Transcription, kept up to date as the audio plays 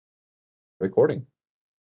Recording.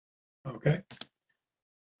 Okay,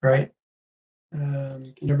 great.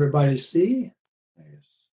 Can everybody see?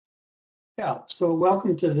 Yeah, so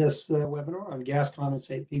welcome to this webinar on gas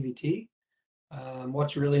condensate PVT.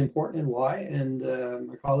 What's really important and why, and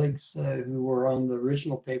my colleagues who were on the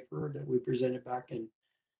original paper that we presented back in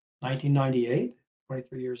 1998,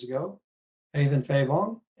 23 years ago, Haven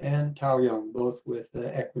Favong and Tao Young, both with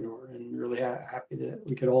Equinor, and really happy that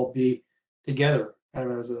we could all be together kind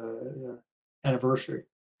of as a anniversary.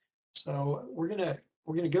 So we're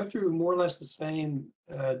gonna go through more or less the same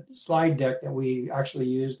slide deck that we actually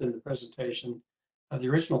used in the presentation of the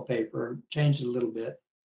original paper, changed it a little bit.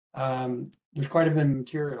 There's quite a bit of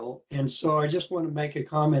material, and so I just want to make a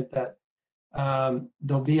comment that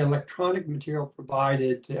there'll be electronic material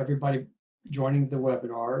provided to everybody joining the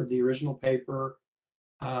webinar, the original paper,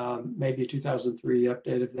 maybe a 2003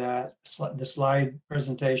 update of that, the slide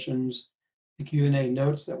presentations, the Q&A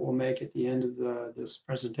notes that we'll make at the end of this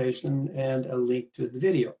presentation, and a link to the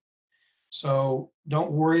video. So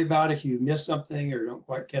don't worry about if you miss something or don't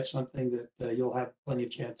quite catch something, that you'll have plenty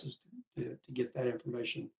of chances to get that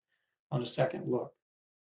information on a second look.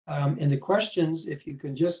 In the questions, if you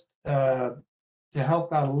can just, to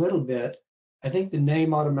help out a little bit, I think the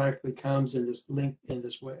name automatically comes in this link in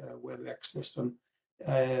this WebEx system.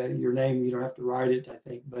 Your name, you don't have to write it, I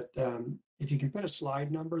think, but if you can put a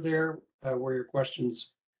slide number there where your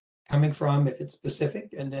question's coming from, if it's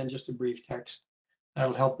specific, and then just a brief text,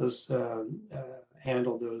 that'll help us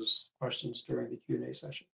handle those questions during the Q&A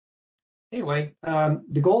session. Anyway,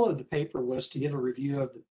 the goal of the paper was to give a review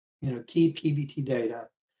of the key PVT data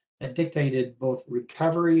that dictated both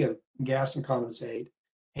recovery of gas and condensate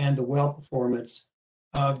and the well performance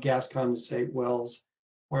of gas condensate wells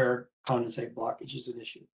where condensate blockage is an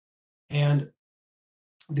issue. And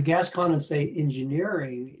the gas condensate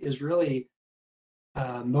engineering is really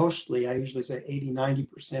mostly, I usually say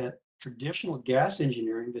 80–90% traditional gas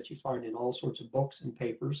engineering that you find in all sorts of books and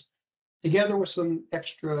papers, together with some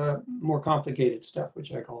extra, more complicated stuff,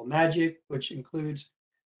 which I call magic, which includes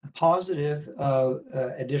the positive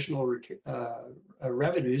additional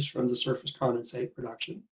revenues from the surface condensate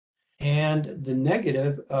production, and the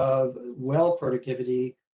negative of well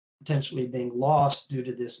productivity potentially being lost due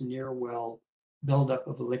to this near well buildup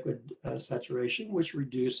of a liquid saturation, which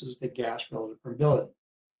reduces the gas relative permeability.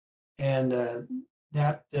 And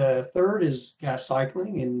that third is gas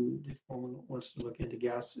cycling, and if one wants to look into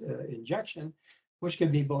gas injection, which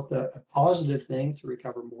can be both a positive thing to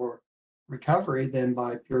recover more recovery than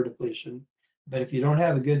by pure depletion. But if you don't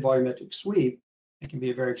have a good volumetric sweep, it can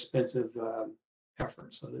be a very expensive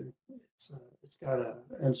effort. So it's got an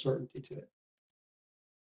uncertainty to it.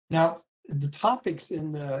 Now, the topics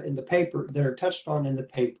in the paper that are touched on in the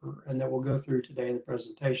paper and that we'll go through today in the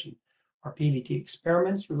presentation are PVT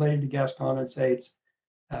experiments related to gas condensates,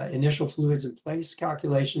 initial fluids in place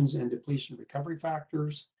calculations and depletion recovery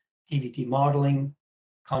factors, PVT modeling,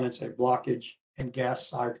 condensate blockage, and gas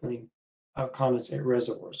cycling of condensate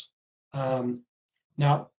reservoirs.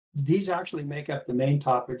 Now, these actually make up the main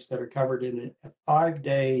topics that are covered in a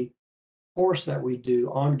 5-day course that we do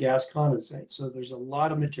on gas condensate. So there's a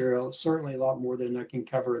lot of material, certainly a lot more than I can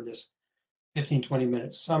cover in this 15–20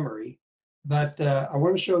 minute summary. But I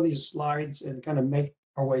want to show these slides and kind of make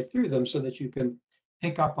our way through them so that you can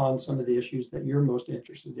pick up on some of the issues that you're most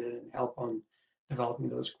interested in and help on developing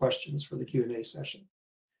those questions for the Q&A session.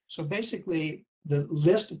 So basically, the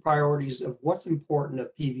list of priorities of what's important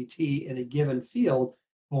of PVT in a given field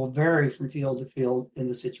will vary from field to field in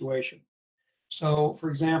the situation. So, for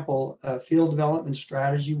example, a field development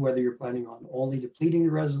strategy, whether you're planning on only depleting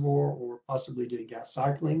the reservoir or possibly doing gas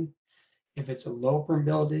cycling, if it's a low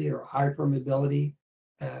permeability or high permeability,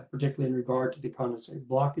 particularly in regard to the condensate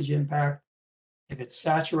blockage impact, if it's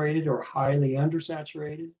saturated or highly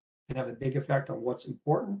undersaturated, it can have a big effect on what's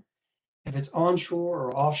important. If it's onshore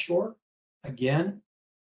or offshore, again,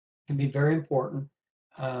 can be very important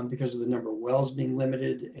because of the number of wells being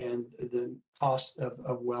limited and the cost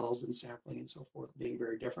of wells and sampling and so forth being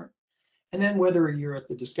very different. And then whether you're at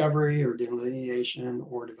the discovery or delineation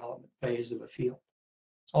or development phase of a field.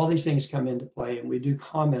 So all these things come into play, and we do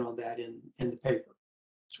comment on that in the paper.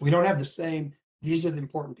 So we don't have the same, these are the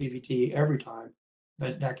important PVT every time,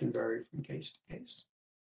 but that can vary from case to case.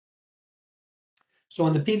 So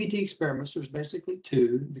on the PVT experiments, there's basically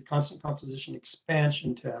two: the constant composition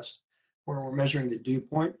expansion test, where we're measuring the dew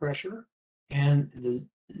point pressure and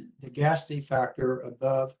the gas Z factor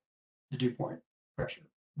above the dew point pressure.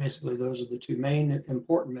 Basically, those are the two main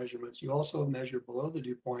important measurements. You also measure below the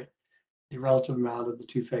dew point the relative amount of the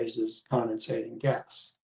two phases, condensate and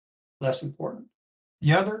gas. Less important.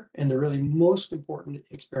 The other, and the really most important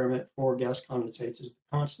experiment for gas condensates, is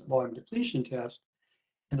the constant volume depletion test.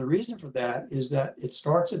 And the reason for that is that it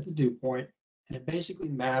starts at the dew point, and it basically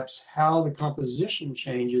maps how the composition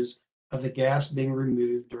changes of the gas being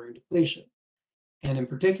removed during depletion. And in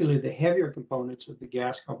particular, the heavier components of the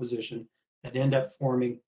gas composition that end up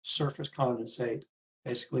forming surface condensate,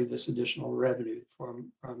 basically this additional revenue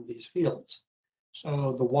from these fields.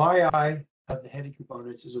 So the YI of the heavy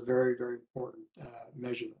components is a very, very important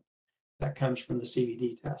measurement that comes from the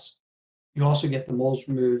CVD test. You also get the moles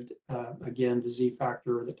removed, again, the Z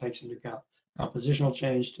factor that takes into account compositional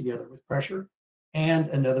change together with pressure, and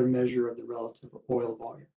another measure of the relative oil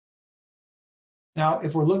volume. Now,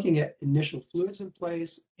 if we're looking at initial fluids in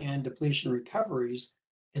place and depletion recoveries,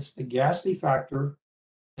 it's the gas Z factor,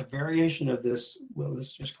 the variation of this, well,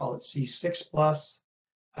 let's just call it C6 plus,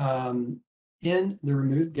 in the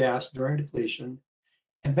removed gas during depletion.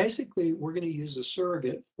 And basically, we're going to use a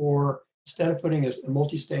surrogate for, instead of putting a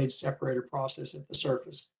multi-stage separator process at the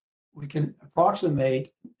surface, we can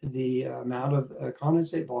approximate the amount of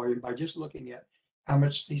condensate volume by just looking at how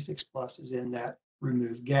much C6 plus is in that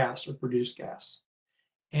removed gas or produced gas.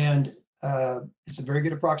 And it's a very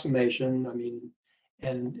good approximation. I mean,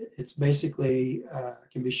 and it's basically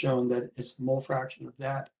can be shown that it's the mole fraction of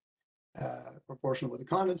that proportional with the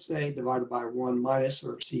condensate divided by 1 minus,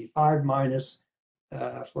 or C5 minus,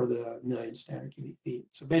 for the million standard cubic feet.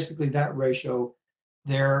 So basically that ratio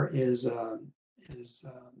there is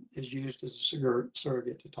used as a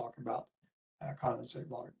surrogate to talk about condensate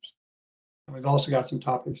volumes. And we've also got some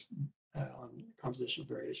topics on compositional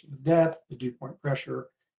variation with depth, the dew point pressure,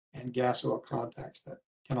 and gas oil contacts that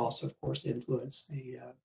can also, of course, influence the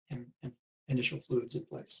initial fluids in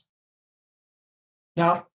place.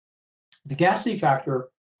 Now, the gas Z factor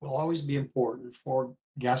will always be important for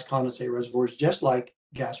gas condensate reservoirs, just like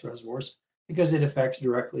gas reservoirs, because it affects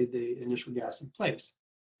directly the initial gas in place.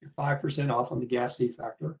 You're 5% off on the gas Z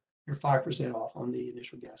factor, you're 5% off on the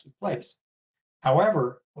initial gas in place.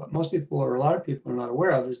 However, what most people, or a lot of people, are not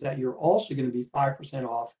aware of is that you're also going to be 5%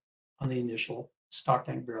 off on the initial stock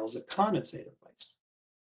tank barrels of condensate in place.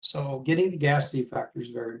 So getting the gas Z factor is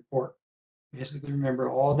very important. Basically, remember,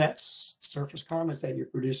 all that surface condensate you're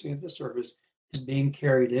producing at the surface is being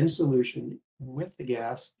carried in solution with the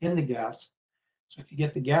gas, in the gas. So if you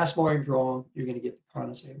get the gas volumes wrong, you're going to get the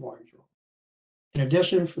condensate volumes wrong. In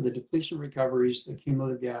addition, for the depletion recoveries, the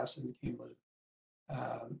cumulative gas and the cumulative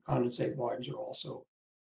condensate volumes are also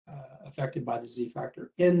affected by the Z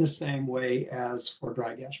factor in the same way as for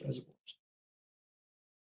dry gas reservoirs.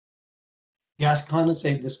 Gas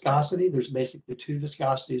condensate viscosity, there's basically two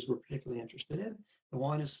viscosities we're particularly interested in. The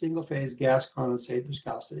one is single phase gas condensate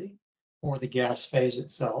viscosity, or the gas phase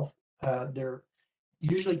itself. They're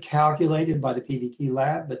usually calculated by the PVT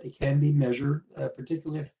lab, but they can be measured,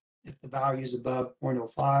 particularly if the value is above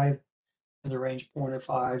 0.05, in the range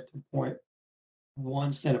 0.05 to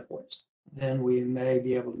 0.1 centipoise. Then we may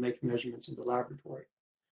be able to make measurements in the laboratory.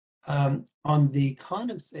 On the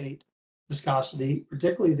condensate viscosity,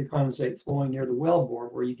 particularly the condensate flowing near the wellbore,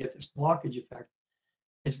 where you get this blockage effect,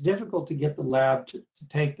 it's difficult to get the lab to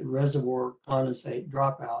take the reservoir condensate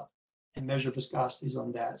dropout and measure viscosities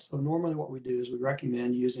on that. So normally what we do is we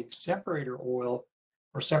recommend using separator oil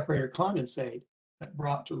or separator condensate that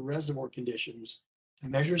brought to reservoir conditions to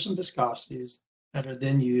measure some viscosities that are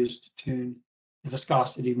then used to tune the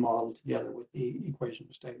viscosity model together with the equation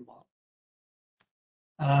of state model.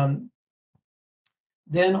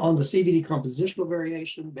 Then on the CVD compositional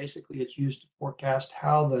variation, basically it's used to forecast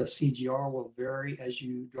how the CGR will vary as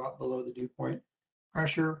you drop below the dew point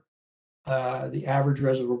pressure, the average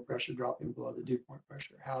reservoir pressure dropping below the dew point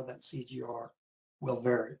pressure, how that CGR will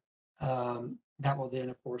vary. That will then,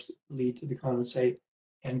 of course, lead to the condensate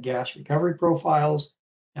and gas recovery profiles.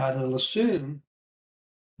 Now, it'll assume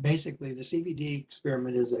basically the CVD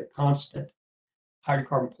experiment is a constant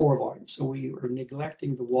hydrocarbon pore volume. So we are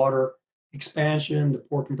neglecting the water expansion, the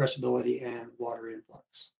pore compressibility, and water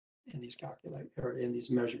influx in these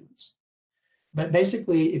measurements. But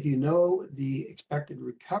basically, if you know the expected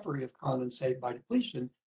recovery of condensate by depletion,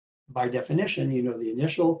 by definition, you know the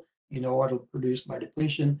initial, you know what it'll produce by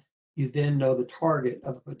depletion, you then know the target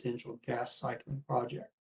of a potential gas cycling project.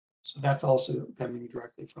 So that's also coming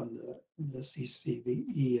directly from the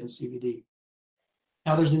CCVE and CVD.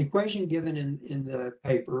 Now, there's an equation given in the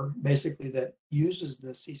paper, basically, that uses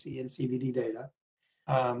the CC and CVD data.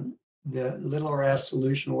 The little RS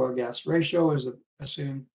solution oil gas ratio is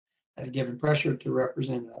assumed at a given pressure to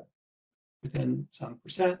represent within some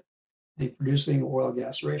percent the producing oil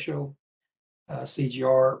gas ratio,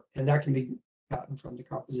 CGR, and that can be gotten from the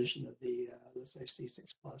composition of the, let's say,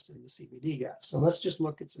 C6 plus and the CVD gas. So let's just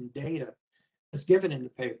look at some data that's given in the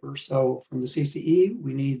paper. So from the CCE,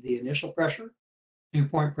 we need the initial pressure, dew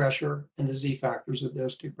point pressure, and the Z factors of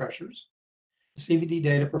those two pressures. The CVD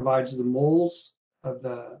data provides the moles of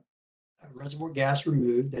reservoir gas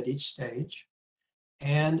removed at each stage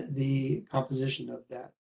and the composition of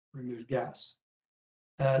that removed gas.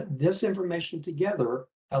 This information together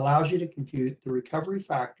allows you to compute the recovery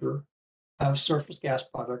factor of surface gas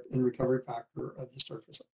product and recovery factor of the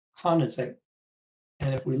surface condensate.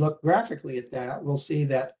 And if we look graphically at that, we'll see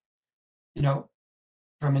that,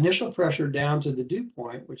 from initial pressure down to the dew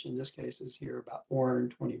point, which in this case is here about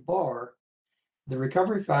 420 bar, the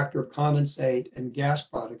recovery factor of condensate and gas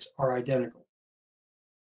products are identical.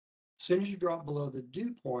 As soon as you drop below the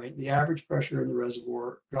dew point, the average pressure in the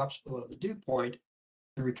reservoir drops below the dew point.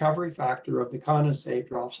 The recovery factor of the condensate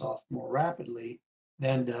drops off more rapidly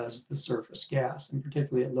than does the surface gas. And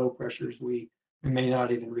particularly at low pressures, we may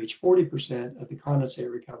not even reach 40% of the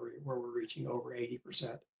condensate recovery, where we're reaching over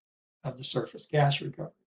 80% of the surface gas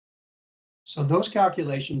recovery. So those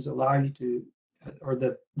calculations allow you to,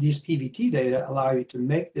 these PVT data allow you to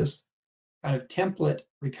make this kind of template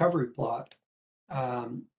recovery plot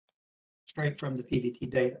straight from the PVT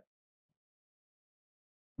data.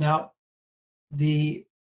 Now, the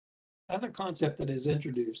other concept that is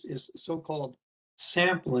introduced is so-called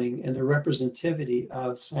sampling and the representativity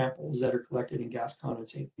of samples that are collected in gas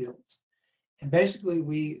condensate fields. And basically,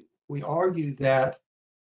 we argue that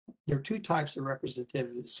there are two types of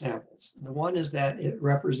representative samples. The one is that it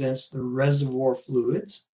represents the reservoir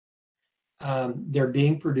fluids. They're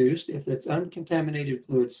being produced. If it's uncontaminated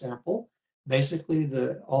fluid sample, basically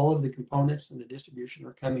all of the components and the distribution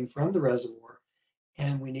are coming from the reservoir.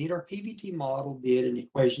 And we need our PVT model, be it an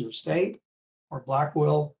equation of state or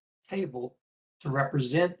Blackwell table, to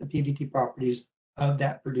represent the PVT properties of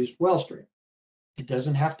that produced well stream. It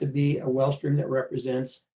doesn't have to be a well stream that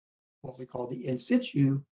represents what we call the in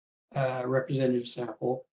situ representative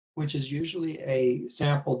sample, which is usually a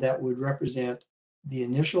sample that would represent the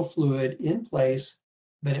initial fluid in place,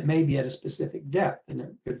 but it may be at a specific depth, and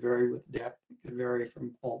it could vary with depth. It could vary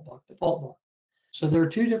from fault block to fault block. So there are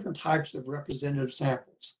two different types of representative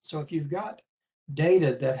samples. So if you've got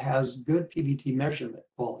data that has good PVT measurement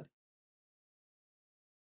quality,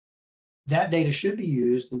 that data should be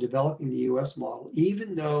used in developing the US model,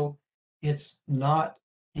 even though it's not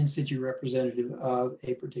in situ representative of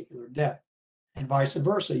a particular depth. And vice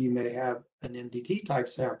versa, you may have an MDT type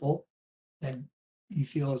sample that you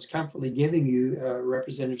feel is comfortably giving you a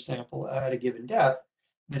representative sample at a given depth,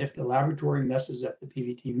 but if the laboratory messes up the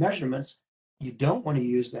PVT measurements, you don't want to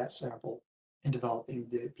use that sample in developing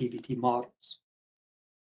the PVT models.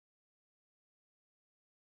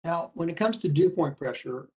 Now, when it comes to dew point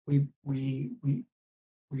pressure, we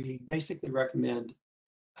basically recommend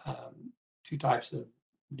two types of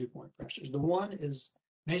dew point pressures. The one is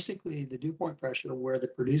basically the dew point pressure where the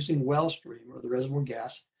producing well stream or the reservoir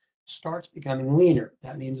gas starts becoming leaner.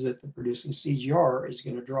 That means that the producing CGR is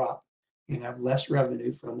going to drop. You can have less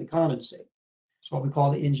revenue from the condensate. It's what we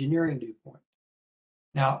call the engineering dew point.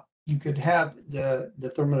 Now, you could have the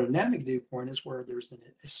thermodynamic dew point is where there's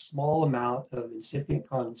a small amount of incipient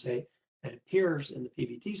condensate that appears in the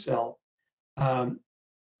PVT cell.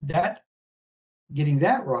 Getting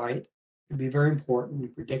that right can be very important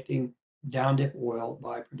in predicting down dip oil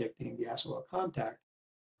by predicting gas oil contact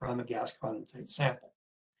from a gas condensate sample.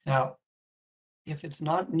 Now, if it's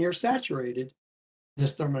not near saturated,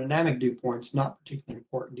 this thermodynamic dew point is not particularly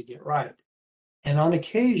important to get right. And on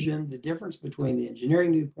occasion, the difference between the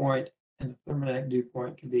engineering dew point and the thermodynamic dew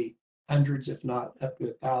point can be hundreds, if not up to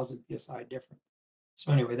 1,000 psi different.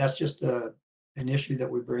 So anyway, that's just an issue that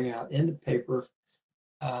we bring out in the paper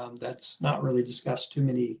that's not really discussed too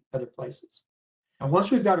many other places. And once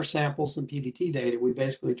we've got our samples and PVT data, we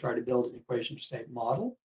basically try to build an equation of state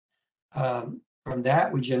model. From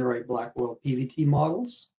that, we generate Blackwell PVT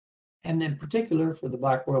models. And in particular, for the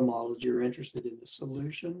Blackwell models, you're interested in the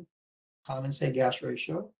solution condensate gas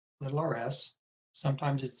ratio, little rs.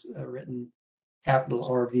 Sometimes it's written capital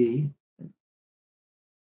RV.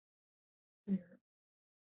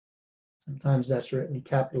 Sometimes that's written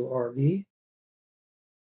capital RV.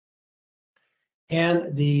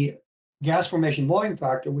 And the gas formation volume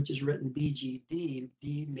factor, which is written BGD,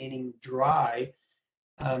 D meaning dry,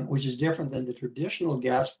 which is different than the traditional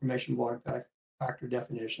gas formation volume factor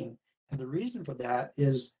definition. And the reason for that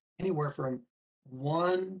is anywhere from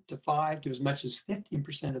 1 to 5 to as much as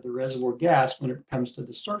 15% of the reservoir gas when it comes to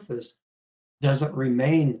the surface doesn't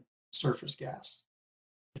remain surface gas.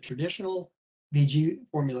 The traditional BG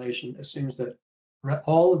formulation assumes that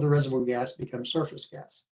all of the reservoir gas becomes surface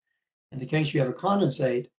gas. In the case you have a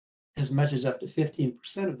condensate, as much as up to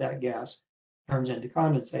 15% of that gas turns into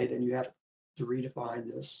condensate, and you have to redefine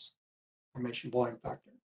this formation volume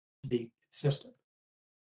factor to be consistent.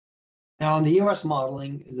 Now, in the US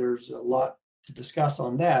modeling, there's a lot to discuss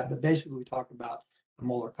on that, but basically we talk about the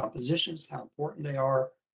molar compositions, how important they are,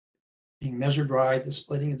 being measured right, the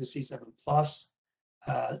splitting of the C7 plus,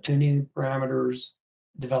 tuning parameters,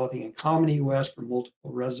 developing a common EUS for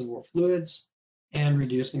multiple reservoir fluids, and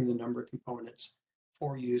reducing the number of components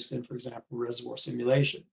for use in, for example, reservoir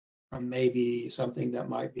simulation from maybe something that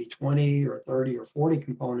might be 20 or 30 or 40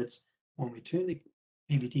 components when we tune the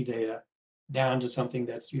PVT data down to something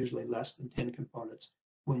that's usually less than 10 components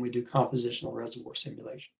when we do compositional reservoir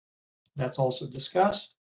simulation. That's also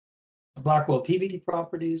discussed. The Blackwell PVT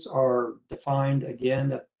properties are defined again,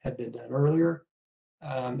 that had been done earlier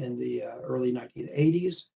in the early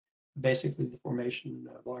 1980s. Basically, the formation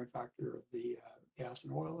volume factor of the gas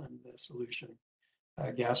and oil, and the solution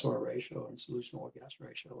gas oil ratio and solution oil gas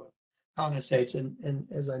ratio of condensates. And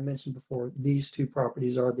as I mentioned before, these two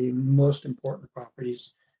properties are the most important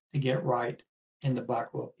properties to get right in the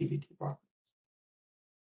Blackwell PVT properties.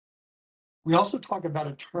 We also talk about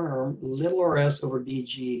a term, little RS over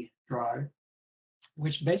BG dry,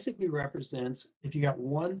 which basically represents if you got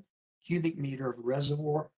 1 cubic meter of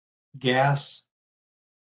reservoir gas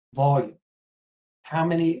volume, how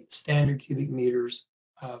many standard cubic meters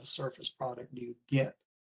of surface product do you get,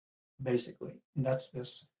 basically? And that's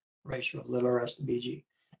this ratio of little RS to BG.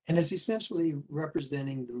 And it's essentially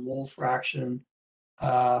representing the mole fraction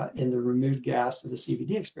in the removed gas of the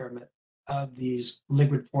CVD experiment of these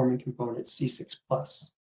liquid forming components C6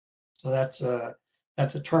 plus. So that's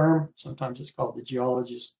a term. Sometimes it's called the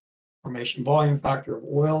geologist formation volume factor of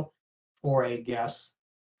oil for a gas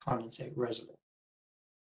condensate reservoir.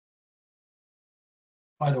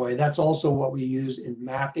 By the way, that's also what we use in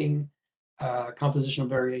mapping compositional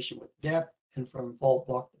variation with depth and from fault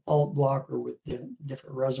block to fault block, or with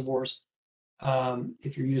different reservoirs.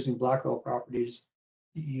 If you're using Blackwell properties,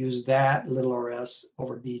 you use that little RS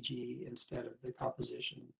over BG instead of the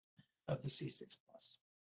composition of the C6 plus.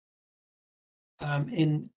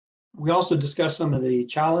 And we also discussed some of the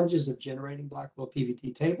challenges of generating Blackwell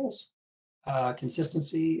PVT tables.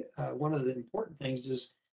 Consistency, one of the important things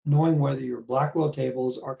is knowing whether your Blackwell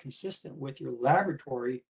tables are consistent with your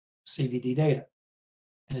laboratory CVD data.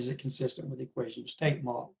 And is it consistent with the equation state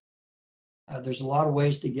model? There's a lot of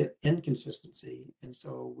ways to get inconsistency, and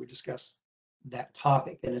so we discussed that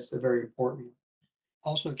topic, and it's a very important one.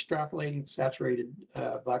 Also, extrapolating saturated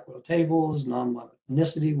Blackwell tables,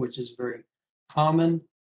 non-monotonicity, which is very common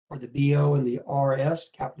for the BO and the RS,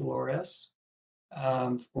 capital RS.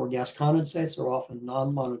 For gas condensates, are often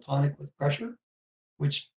non-monotonic with pressure,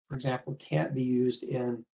 which, for example, can't be used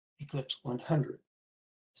in Eclipse 100.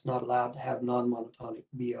 It's not allowed to have non-monotonic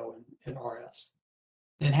BO and RS.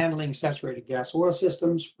 Then handling saturated gas oil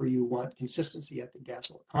systems, where you want consistency at the gas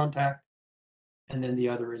oil contact. And then the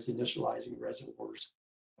other is initializing reservoirs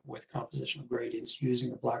with compositional gradients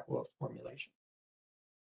using a Blackwell formulation.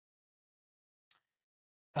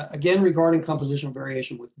 Again, regarding compositional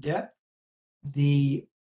variation with depth, the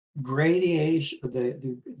gradation,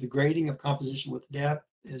 the grading of composition with depth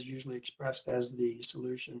is usually expressed as the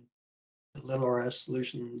solution, the little RS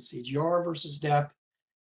solution CGR versus depth.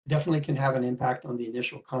 Definitely can have an impact on the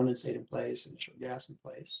initial condensate in place, initial gas in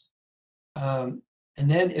place. And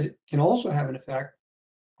then it can also have an effect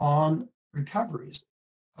on recoveries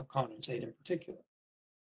of condensate in particular.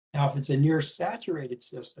 Now, if it's a near saturated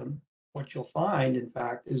system, what you'll find, in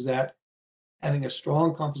fact, is that having a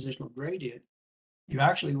strong compositional gradient, you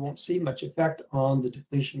actually won't see much effect on the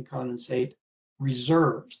depletion condensate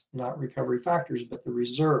reserves, not recovery factors, but the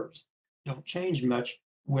reserves don't change much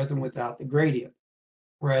with and without the gradient.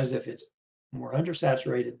 Whereas if it's more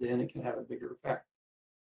undersaturated, then it can have a bigger effect.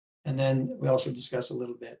 And then we also discuss a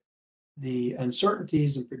little bit the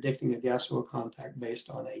uncertainties in predicting a gas oil contact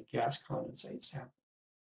based on a gas condensate sample.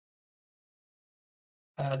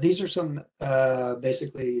 These are some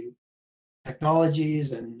basically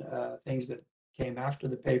technologies and things that came after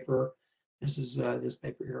the paper. This is this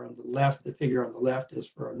paper here on the left. The figure on the left is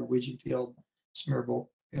for a Norwegian field, Smørbukk.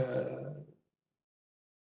 I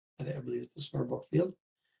believe it's the Smørbukk field.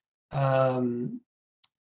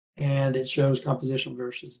 And it shows composition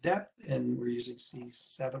versus depth, and we're using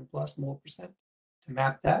C7 plus mole percent to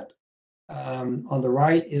map that. On the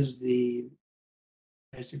right is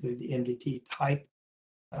basically the MDT type,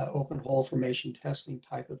 open hole formation testing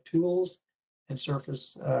type of tools, and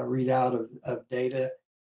surface readout of data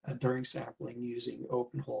during sampling using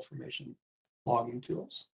open hole formation logging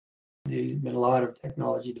tools. There's been a lot of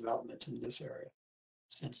technology developments in this area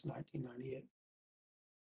since 1998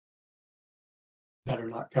 that are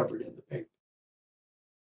not covered in the paper.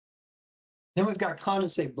 Then we've got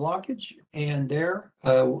condensate blockage, and there,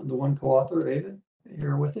 the one co-author, David,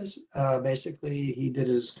 here with us, basically he did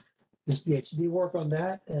his PhD work on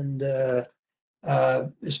that and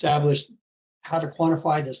established how to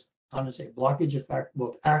quantify this condensate blockage effect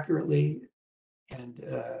both accurately and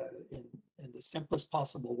in the simplest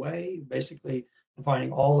possible way, basically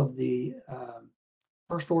defining all of the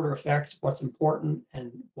first order effects, what's important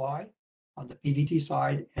and why on the PVT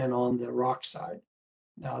side and on the rock side.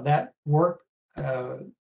 Now that work,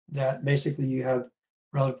 that basically you have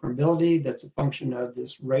relative permeability, that's a function of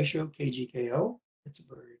this ratio KGKO. It's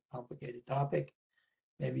a very complicated topic.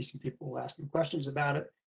 Maybe some people will ask me questions about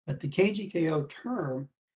it, but the KGKO term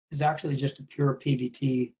is actually just a pure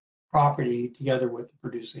PVT property together with the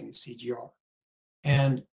producing CGR.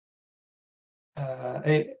 And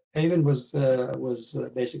Avon was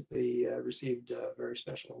basically received a very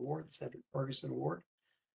special award, the Cedric Ferguson Award,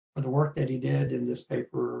 for the work that he did in this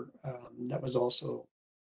paper. That was also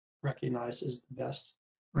recognized as the best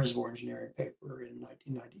reservoir engineering paper in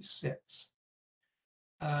 1996.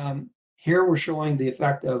 Here we're showing the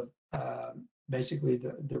effect of basically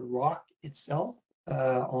the rock itself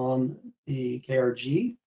on the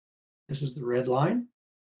KRG. This is the red line.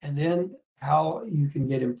 And then how you can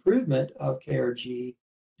get improvement of KRG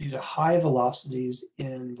due to high velocities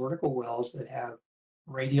in vertical wells that have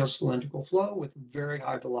radial cylindrical flow with very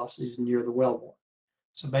high velocities near the wellbore.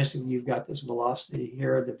 So basically you've got this velocity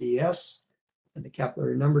here, the VS, and the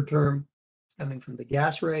capillary number term coming from the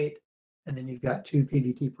gas rate. And then you've got two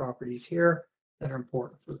PVT properties here that are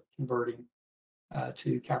important for converting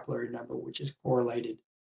to capillary number, which is correlated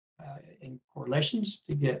in correlations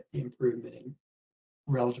to get the improvement in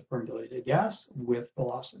relative permeability to gas with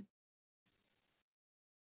velocity.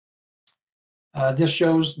 This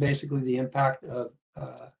shows basically the impact of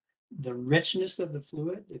the richness of the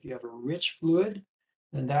fluid. If you have a rich fluid,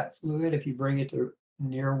 then that fluid, if you bring it to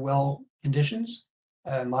near well conditions,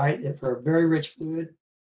 for a very rich fluid,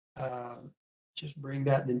 just bring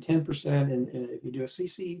that then 10%. And if you do a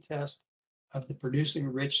CCE test of the producing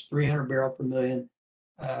rich 300 barrel per million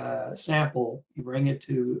sample, you bring it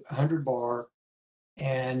to 100 bar,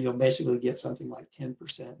 and you'll basically get something like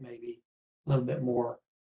 10%, maybe a little bit more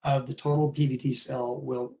of the total PVT cell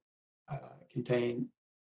will contain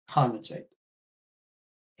condensate.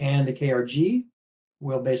 And the KRG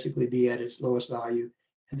will basically be at its lowest value.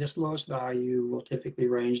 And this lowest value will typically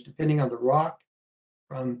range, depending on the rock,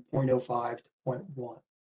 from 0.05 to 0.1 for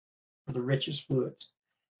the richest fluids.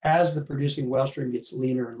 As the producing well stream gets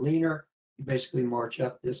leaner and leaner, you basically march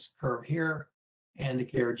up this curve here, and the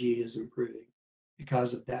KRG is improving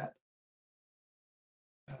because of that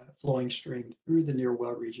flowing stream through the near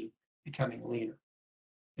well region becoming leaner.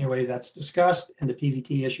 Anyway, that's discussed, and the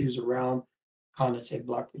PVT issues around condensate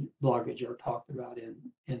blockage are talked about in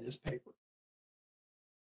this paper.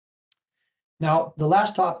 Now, the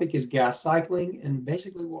last topic is gas cycling, and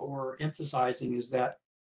basically what we're emphasizing is that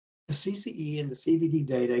the CCE and the CVD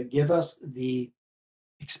data give us the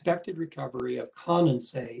expected recovery of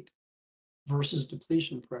condensate versus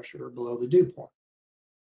depletion pressure below the dew point.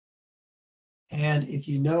 And if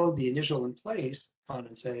you know the initial in place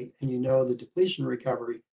condensate and you know the depletion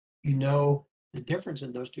recovery, you know the difference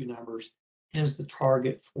in those two numbers is the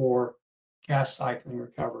target for gas cycling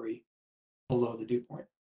recovery below the dew point.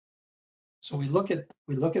 So we look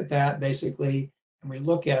at that basically, and we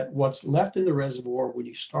look at what's left in the reservoir when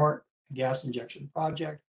you start a gas injection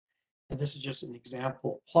project. And this is just an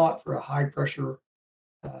example plot for a high pressure,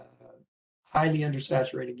 highly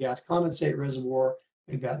undersaturated gas condensate reservoir.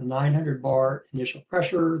 We've got 900 bar initial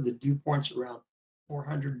pressure, the dew point's around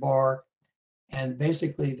 400 bar. And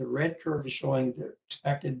basically the red curve is showing the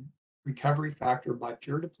expected recovery factor by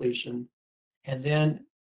pure depletion. And then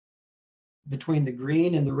between the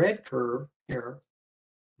green and the red curve here,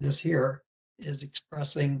 this here is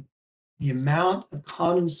expressing the amount of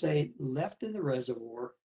condensate left in the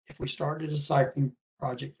reservoir. If we started a cycling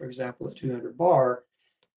project, for example, at 200 bar,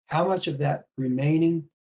 how much of that remaining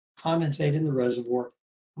condensate in the reservoir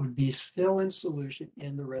would be still in solution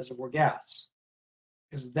in the reservoir gas?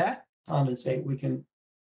 Because that condensate we can,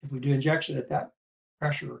 if we do injection at that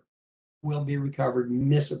pressure, will be recovered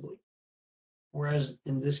miscible. Whereas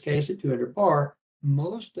in this case at 200 bar,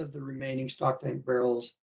 most of the remaining stock tank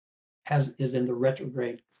barrels is in the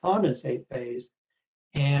retrograde condensate phase,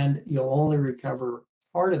 and you'll only recover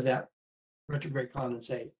part of that retrograde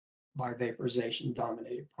condensate by vaporization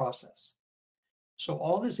dominated process. So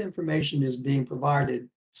all this information is being provided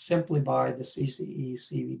simply by the CCE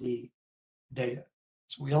CVD data.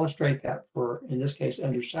 So we illustrate that for, in this case,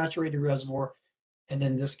 undersaturated reservoir. And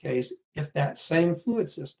in this case, if that same fluid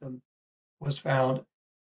system was found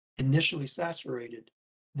initially saturated,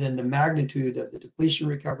 then the magnitude of the depletion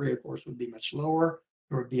recovery, of course, would be much lower.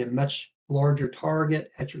 There would be a much larger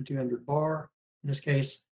target at your 200 bar. In this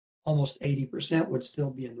case, almost 80% would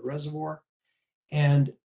still be in the reservoir.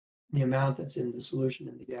 And the amount that's in the solution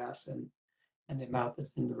in the gas and the amount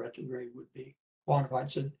that's in the retrograde would be quantified.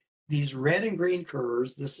 So these red and green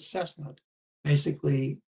curves, this assessment,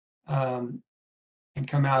 basically can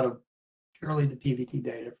come out of purely the PVT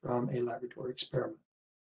data from a laboratory experiment.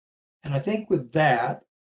 And I think with that,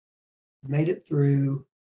 made it through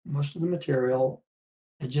most of the material.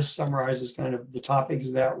 It just summarizes kind of the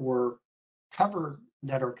topics that were covered,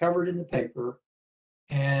 that are covered in the paper.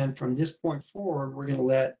 And from this point forward, we're going to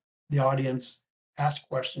let the audience ask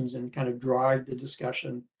questions and kind of drive the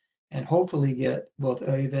discussion and hopefully get both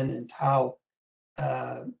Oven and Tao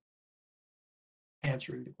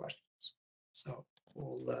answering the questions. So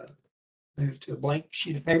we'll move to a blank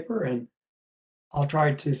sheet of paper and I'll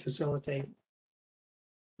try to facilitate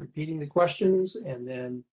repeating the questions and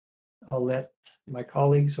then I'll let my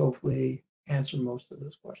colleagues hopefully answer most of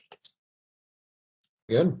those questions.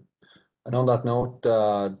 Good. And on that note,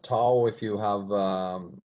 Tao, if you have a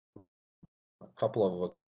couple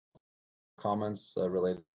of comments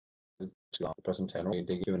related to the presentation,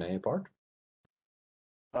 the Q&A part.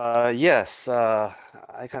 Yes,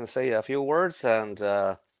 I can say a few words, and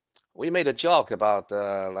we made a joke about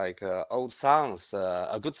old songs.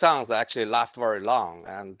 Good songs actually last very long,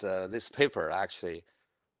 and this paper actually,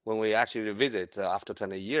 when we actually revisit after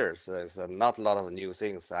 20 years, there's not a lot of new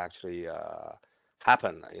things actually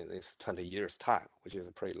happen in this 20 years time, which is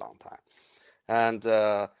a pretty long time. And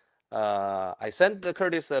I sent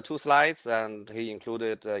Curtis 2 slides, and he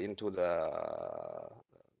included into the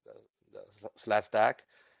slide stack.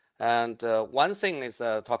 And one thing is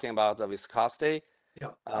talking about the viscosity.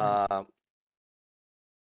 Yeah.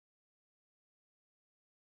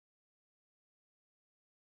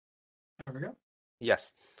 There we go.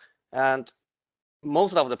 Yes, and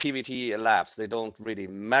most of the PVT labs, they don't really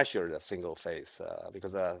measure the single phase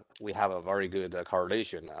because we have a very good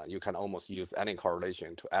correlation. You can almost use any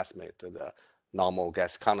correlation to estimate the normal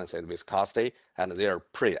gas condensate viscosity, and they are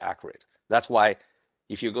pretty accurate. That's why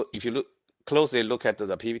if you closely look at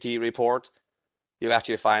the PVT report, you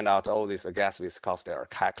actually find out all these gas viscosity are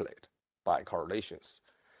calculated by correlations.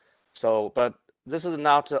 So, but this is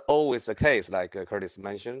not always the case, like Curtis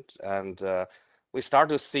mentioned, and we start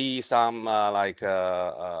to see some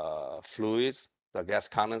fluids, the gas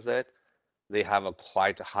condensate, they have a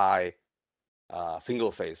quite high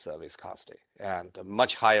single phase viscosity and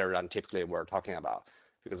much higher than typically we're talking about,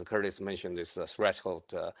 because Curtis mentioned this threshold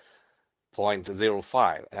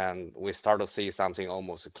 0.05, and we start to see something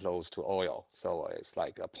almost close to oil. So it's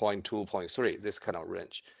like a 0.2, 0.3, this kind of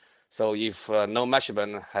range. So if no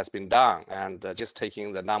measurement has been done and just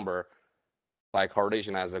taking the number by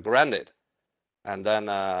correlation as a granted, and then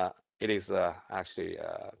it is actually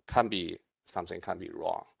can be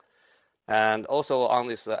wrong. And also on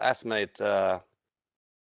this estimate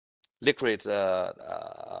liquid,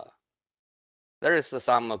 there is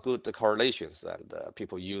some good correlations and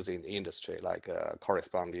people use in the industry, like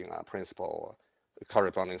corresponding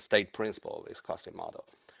state principle viscosity model.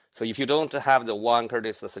 So if you don't have the one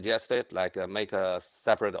Curtis suggested, like make a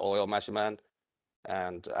separate oil measurement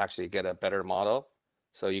and actually get a better model,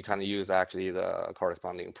 so you can use actually the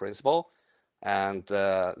corresponding principle, and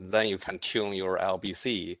then you can tune your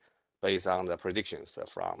LBC based on the predictions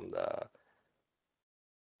from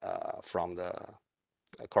the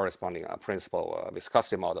corresponding principle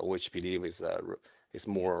viscosity model, which we believe is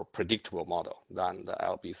more predictable model than the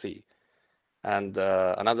LBC. And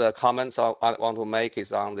another comment I want to make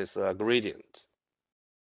is on this gradient.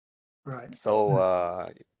 Right.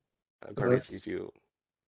 So, Curtis, if you.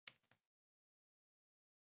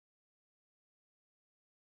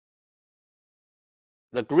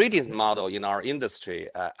 The gradient model in our industry,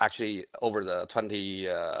 actually over the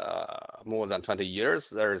more than 20 years,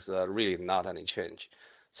 there's really not any change.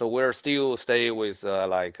 So we're still stay with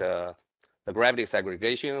the gravity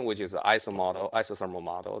segregation, which is the isothermal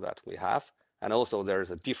model that we have. And also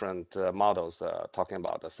there's a different models talking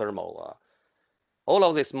about the thermal. All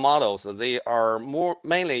of these models, they are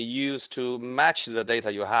mainly used to match the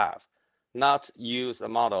data you have, not use a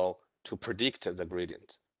model to predict the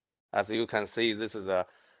gradient. As you can see, this is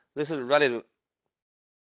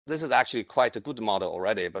actually quite a good model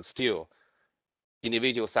already, but still,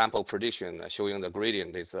 individual sample prediction showing the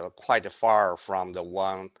gradient is quite far from the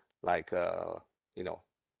one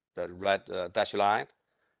the red dashed line,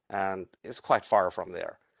 and it's quite far from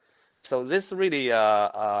there. So this really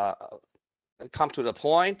come to the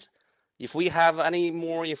point. If we have any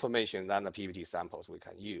more information than the PVT samples, we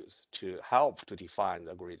can use to help to define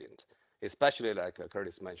the gradient, especially like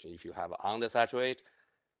Curtis mentioned, if you have an undersaturated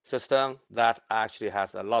system, that actually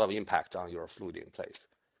has a lot of impact on your fluid in place.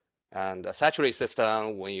 And a saturated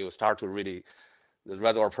system, when you start to really, the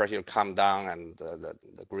reservoir pressure come down and the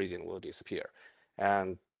gradient will disappear.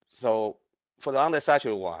 And so for the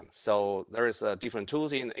undersaturated one, so there is different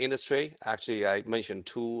tools in the industry. Actually, I mentioned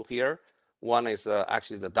two here. One is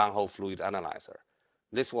actually the downhole fluid analyzer.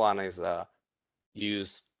 This one is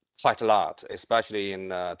used quite a lot, especially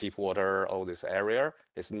in deep water or this area.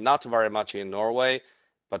 It's not very much in Norway,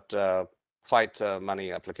 but quite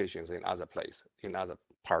many applications in other places, in other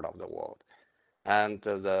part of the world. And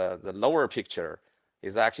the lower picture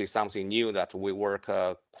is actually something new that we work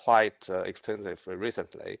quite extensively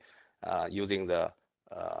recently using the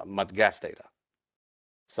mud gas data.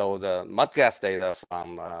 So the mud gas data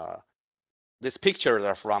from this pictures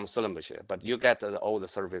are from Stellenbosch, but you get all the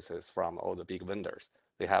services from all the big vendors.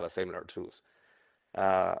 They have a similar tools.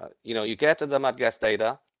 You get the mud gas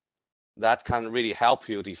data that can really help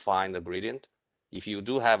you define the gradient. If you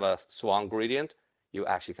do have a strong gradient, you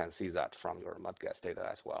actually can see that from your mud gas data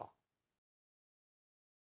as well.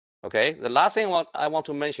 Okay, the last thing I want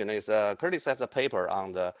to mention is Curtis has a paper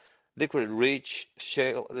on the liquid rich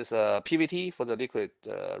shale, this PVT for the liquid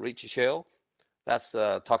rich shale. That's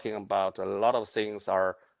talking about a lot of things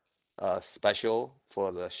are special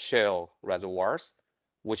for the shale reservoirs,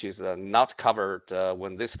 which is not covered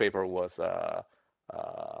when this paper was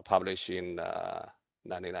published in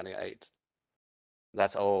 1998.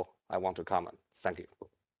 That's all I want to comment. Thank you.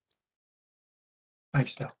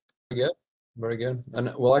 Thanks, Tal. Very good. Very good.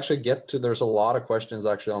 And we'll actually get to, there's a lot of questions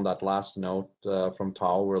actually on that last note from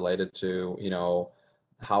Tao related to,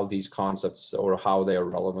 how these concepts or how they are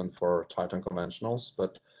relevant for tight unconventionals.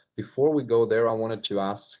 But before we go there, I wanted to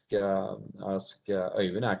ask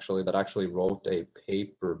Øyvind actually, that actually wrote a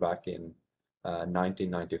paper back in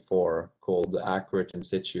 1994 called Accurate In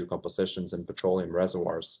Situ Compositions in Petroleum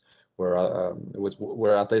Reservoirs, where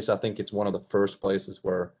at least I think it's one of the first places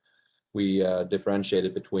where we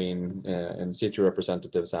differentiated between in situ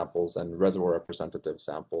representative samples and reservoir representative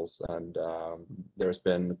samples. And there's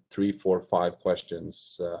been 3, 4, 5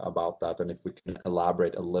 questions about that. And if we can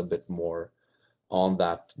elaborate a little bit more on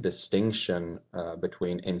that distinction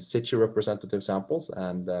between in situ representative samples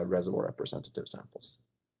and reservoir representative samples.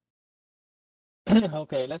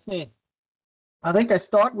 Okay, I think I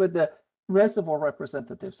start with the reservoir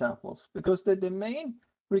representative samples, because the main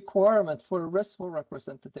requirement for a reservoir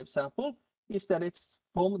representative sample is that it's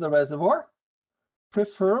from the reservoir,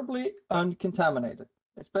 preferably uncontaminated.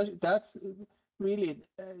 Especially that's really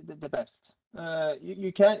the best.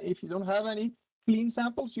 You can, if you don't have any clean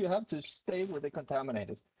samples, you have to stay with the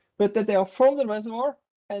contaminated. But that they are from the reservoir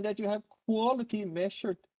and that you have quality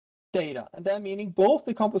measured data, and that meaning both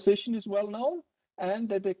the composition is well known and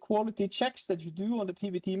that the quality checks that you do on the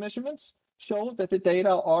PVT measurements show that the data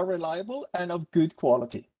are reliable and of good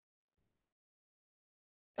quality.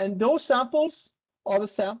 And those samples are the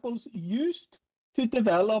samples used to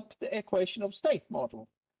develop the equation of state model,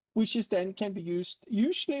 which is then can be used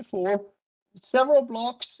usually for several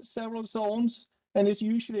blocks, several zones, and is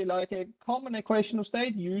usually like a common equation of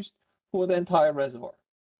state used for the entire reservoir.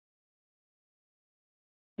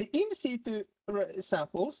 The in situ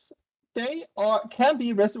samples, they can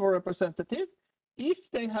be reservoir representative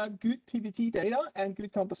if they have good PVT data and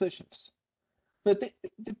good compositions. But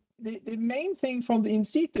the main thing from the in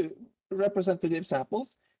situ representative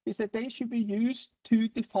samples is that they should be used to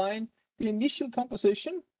define the initial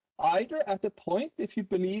composition, either at the point if you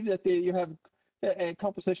believe that you have a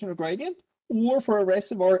composition or gradient, or for a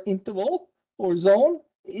reservoir interval or zone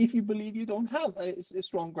if you believe you don't have a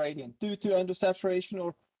strong gradient due to undersaturation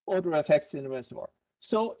or other effects in the reservoir.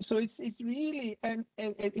 So it's really and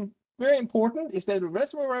very important is that the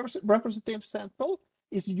reservoir representative sample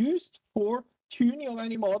is used for tuning of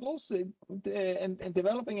any models and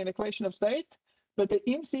developing an equation of state, but the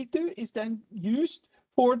in situ is then used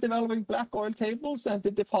for developing black oil tables and to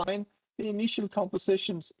define the initial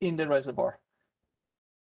compositions in the reservoir.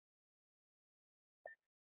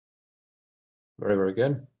 Very, very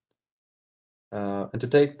good. And to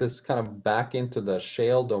take this kind of back into the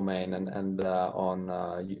shale domain and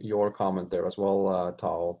on your comment there as well,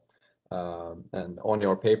 Tao, and on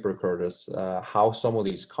your paper, Curtis, how some of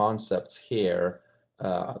these concepts here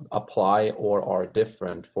apply or are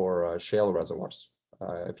different for shale reservoirs.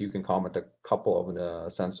 If you can comment a couple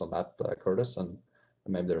of cents on that, Curtis, and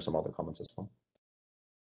maybe there are some other comments as well.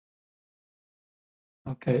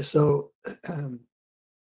 Okay, so,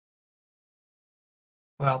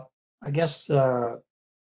 well, I guess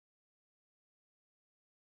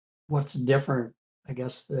what's different, I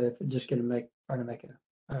guess, if we're just going to try to make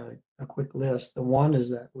a quick list, the one is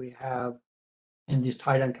that we have in these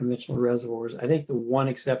tight unconventional reservoirs, I think the one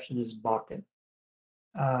exception is Bakken,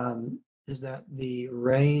 is that the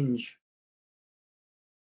range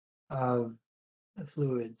of the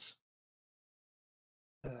fluids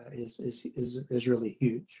is really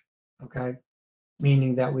huge. Okay,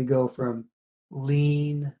 meaning that we go from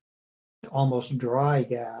lean to almost dry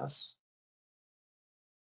gas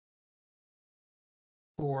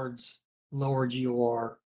towards lower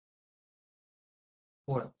GOR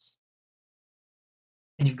oils.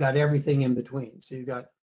 And you've got everything in between. So you've got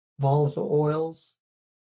volatile oils,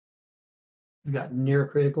 you've got near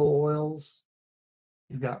critical oils,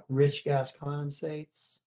 you've got rich gas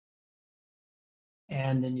condensates,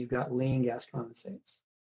 and then you've got lean gas condensates.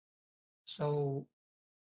 So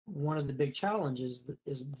one of the big challenges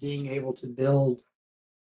is being able to build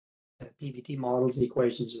PVT models,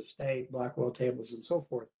 equations of state, Blackwell tables, and so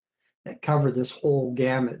forth that cover this whole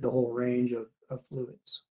gamut, the whole range of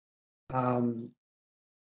fluids. I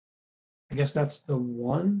guess that's the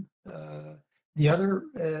one. The other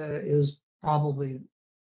is probably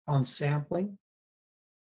on sampling,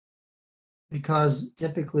 because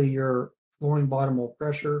typically your flowing bottom hole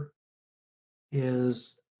pressure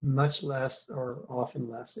is much less, or often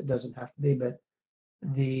less, it doesn't have to be, but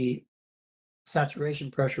the saturation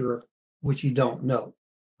pressure, which you don't know,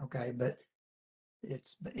 okay, but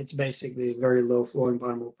it's basically very low flowing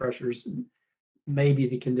bottom hole pressures, maybe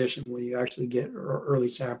the condition when you actually get early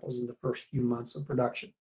samples in the first few months of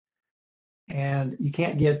production. And you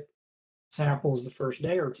can't get samples the first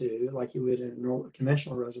day or two like you would in a normal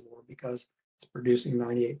conventional reservoir, because it's producing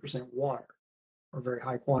 98% water, or very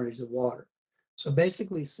high quantities of water. So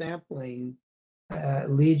basically sampling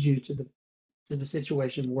leads you to the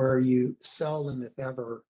situation where you seldom, if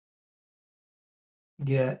ever,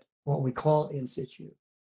 get what we call in situ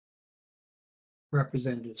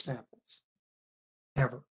representative samples,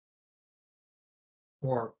 ever.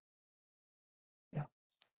 Or, yeah.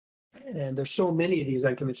 And there's so many of these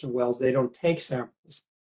unconventional wells, they don't take samples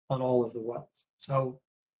on all of the wells. So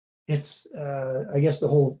it's, I guess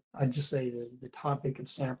I'd just say the topic of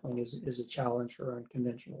sampling is a challenge for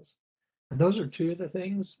unconventionals. And those are two of the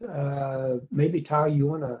things. Maybe Tao, you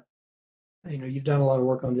want to, you've done a lot of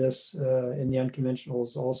work on this in the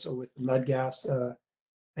unconventionals, also with the mud gas.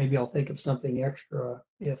 Maybe I'll think of something extra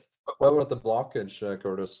if. Well, with the blockage,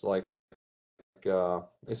 Curtis, like,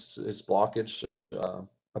 is blockage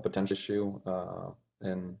a potential issue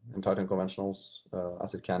in tight unconventionals,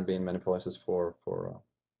 as it can be in many places for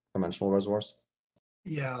conventional reservoirs?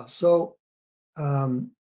 Yeah, so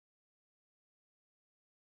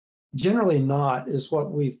generally not is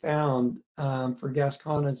what we found for gas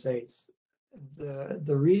condensates.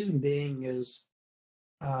 The reason being is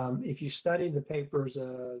if you study the papers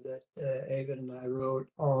that Avid and I wrote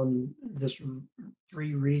on this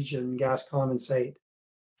 3-region gas condensate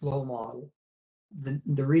flow model,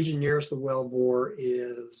 the region nearest the wellbore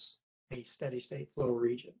is a steady state flow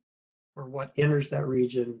region, where what enters that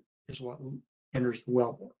region is what enters the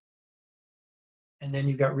wellbore. And then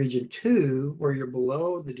you've got region 2, where you're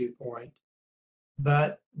below the dew point,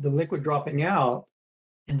 but the liquid dropping out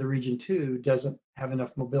in the region 2 doesn't have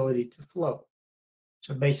enough mobility to flow.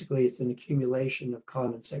 So basically it's an accumulation of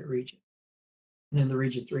condensate region. And then the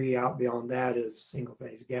region 3 out beyond that is single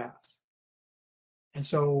phase gas. And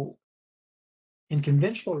so in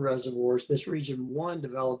conventional reservoirs, this region 1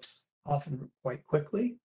 develops often quite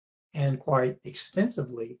quickly and quite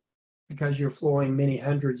extensively, because you're flowing many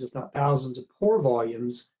hundreds, if not thousands, of pore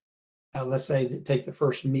volumes. Let's say that take the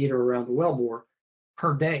first meter around the wellbore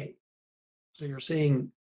per day. So you're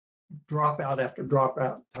seeing dropout after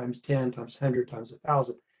dropout times 10, times 100, times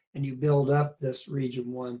 1,000, and you build up this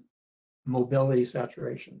region 1 mobility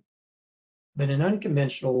saturation. But in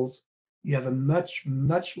unconventionals, you have a much,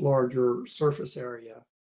 much larger surface area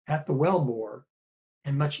at the wellbore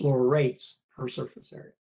and much lower rates per surface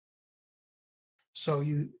area. So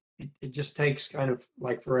it just takes kind of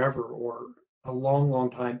like forever or a long,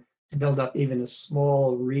 long time to build up even a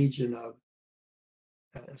small region of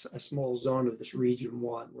a small zone of this region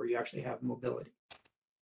 1 where you actually have mobility.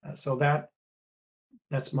 So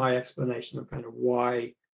that's my explanation of kind of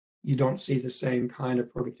why you don't see the same kind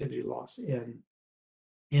of productivity loss in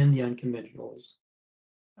the unconventionals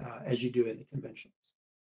as you do in the conventionals.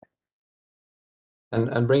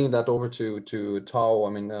 And bringing that over to Tao, I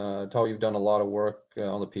mean, Tao, you've done a lot of work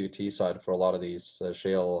on the PVT side for a lot of these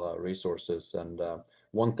shale resources, and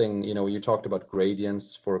one thing, you talked about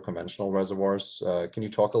gradients for conventional reservoirs. Can you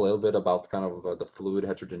talk a little bit about kind of the fluid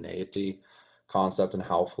heterogeneity concept and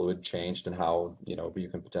how fluid changed and how, you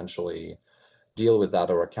can potentially deal with that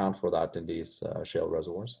or account for that in these shale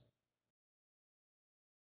reservoirs?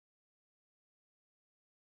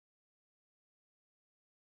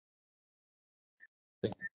 I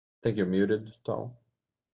think you're muted, Tal.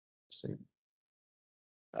 See.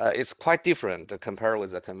 It's quite different compared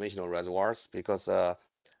with the conventional reservoirs because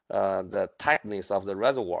the tightness of the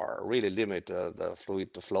reservoir really limit the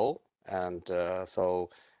fluid flow, and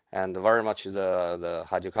and very much the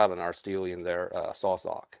hydrocarbon are still in their source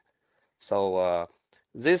rock. So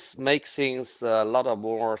this makes things a lot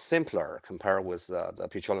more simpler compared with the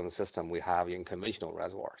petroleum system we have in conventional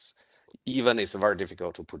reservoirs. Even it's very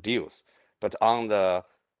difficult to produce, but on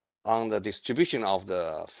the distribution of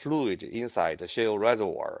the fluid inside the shale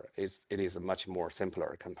reservoir, it is much more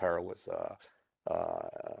simpler compared with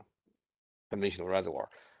conventional reservoir.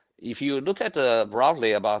 If you look at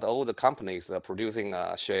broadly about all the companies producing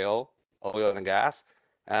shale, oil and gas,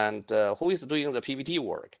 and who is doing the PVT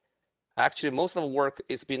work, actually most of the work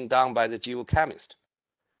is being done by the geochemist.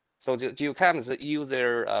 So the geochemists use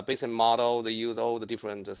their basic model, they use all the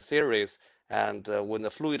different theories, and when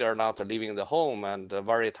the fluid are not leaving the home and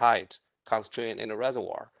very tight, constrained in the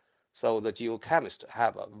reservoir, so the geochemists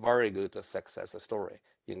have a very good success story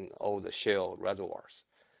in all the shale reservoirs.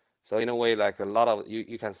 So in a way, like a lot of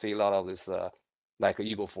you can see a lot of this, like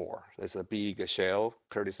Eagle 4. There's a big shale.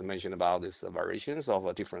 Curtis mentioned about these variations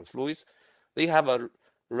of different fluids. They have a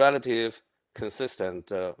relative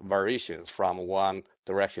consistent variations from one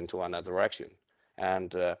direction to another direction,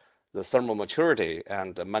 and the thermal maturity.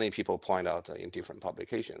 And many people point out in different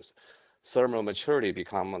publications, thermal maturity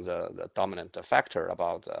becomes the dominant factor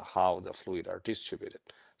about how the fluid are distributed.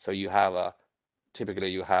 So you have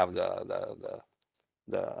typically you have the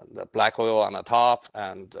black oil on the top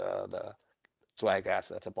and the dry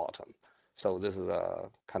gas at the bottom. So this is a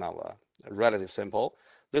kind of a relative simple.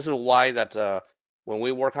 This is why that when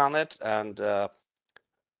we work on it, and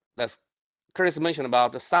as Chris mentioned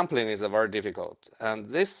about the sampling is very difficult, and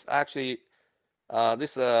this actually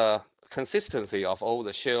this consistency of all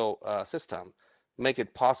the shale system make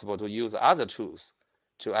it possible to use other tools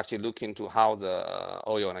to actually look into how the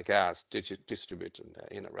oil and gas distribute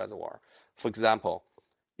in a reservoir. For example,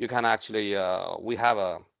 you can actually I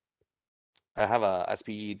have a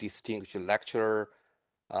SPE distinguished lecture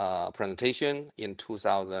presentation in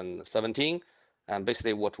 2017, and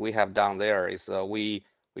basically what we have done there is we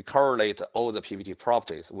correlate all the PVT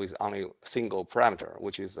properties with only a single parameter,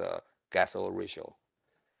 which is gas oil ratio,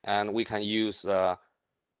 and we can use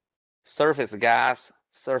surface gas,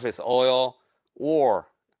 surface oil, or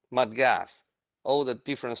mud gas, all the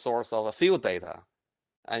different source of field data,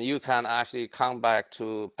 and you can actually come back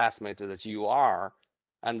to estimate the GUR,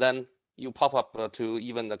 and then you pop up to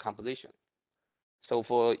even the composition. So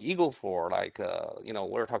for Eagle 4, like,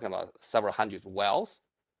 we're talking about several hundred wells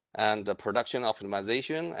and the production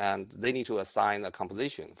optimization, and they need to assign a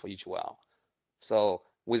composition for each well. So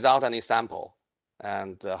without any sample,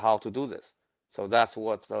 and how to do this. So that's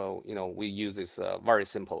what, we use this very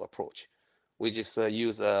simple approach. We just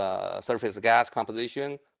use a surface gas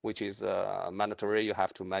composition, which is mandatory. You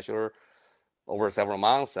have to measure over several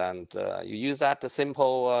months, and you use that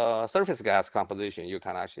simple surface gas composition, you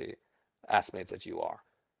can actually estimate the GUR.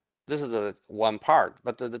 This is the one part,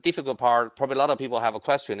 but the difficult part, probably a lot of people have a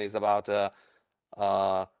question, is about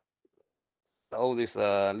all this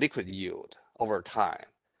liquid yield over time.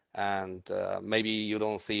 And maybe you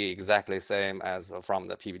don't see exactly the same as from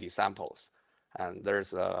the PVT samples. And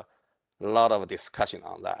there's a lot of discussion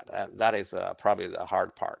on that. And that is probably the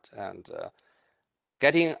hard part. And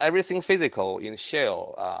getting everything physical in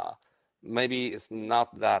shale, maybe it's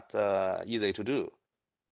not that easy to do,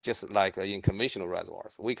 just like in conventional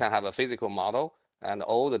reservoirs. We can have a physical model, and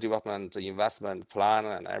all the development, the investment plan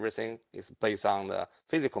and everything is based on the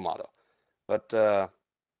physical model. But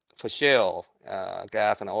for shale,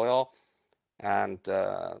 gas and oil, and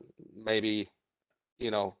maybe,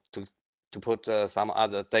 to put some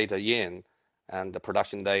other data in, and the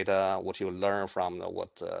production data, what you learn from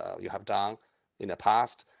what you have done in the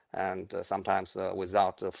past, and sometimes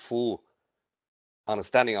without the full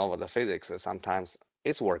understanding of the physics, sometimes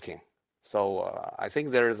it's working. So I think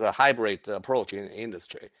there is a hybrid approach in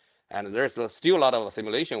industry, and there's still a lot of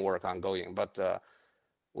simulation work ongoing, but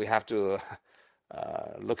we have to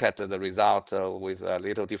look at the result with a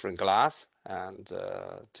little different glass, and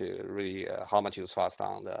to really how much you trust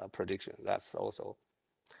on the prediction. That's also,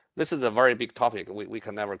 this is a very big topic we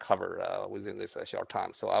can never cover within this short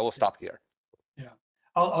time. So I will stop here. Yeah,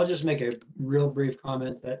 I'll just make a real brief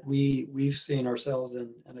comment that we've seen ourselves,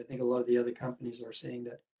 and I think a lot of the other companies are seeing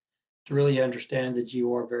that to really understand the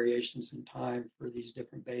GOR variations in time for these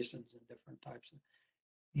different basins and different types of,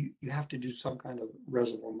 you have to do some kind of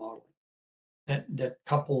reservoir modeling that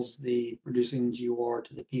couples the producing GOR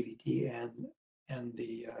to the PVT and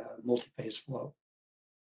the multi-phase flow.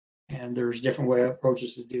 And there's different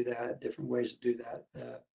approaches to do that, different ways to do that.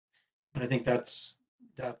 And I think that's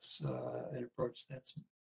an approach that's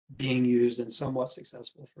being used and somewhat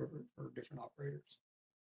successful for different operators.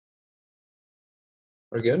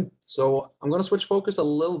 Very good. So I'm going to switch focus a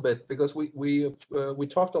little bit because we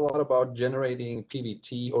talked a lot about generating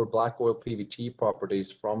PVT or black oil PVT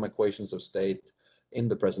properties from equations of state in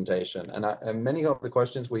the presentation, and many of the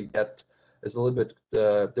questions we get is a little bit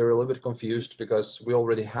they're a little bit confused because we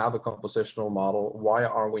already have a compositional model. Why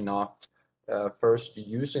are we not first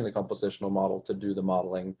using the compositional model to do the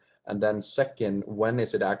modeling, and then second, when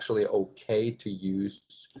is it actually okay to use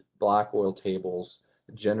black oil tables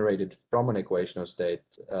generated from an equation of state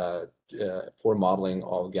for modeling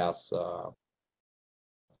of gas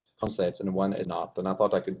condensates, and when is not? And I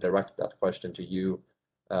thought I could direct that question to you,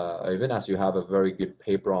 even as you have a very good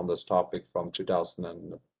paper on this topic from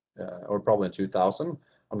 2000 or probably in 2000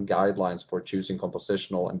 on guidelines for choosing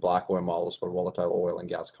compositional and black oil models for volatile oil and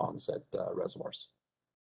gas condensate reservoirs.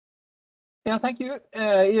 Yeah, thank you.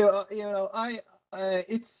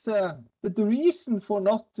 It's but the reason for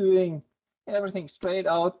not doing everything straight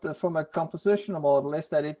out from a compositional model is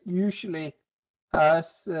that it usually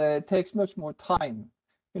takes much more time.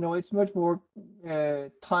 It's much more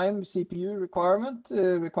time CPU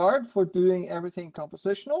required for doing everything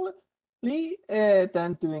compositionally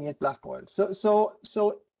than doing it black oil.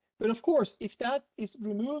 But of course, if that is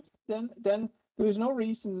removed, then there is no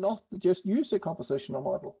reason not to just use a compositional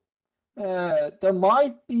model. There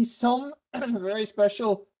might be some very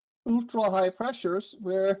special ultra high pressures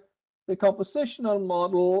where the compositional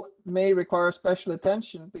model may require special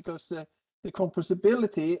attention because the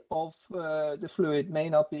compressibility of the fluid may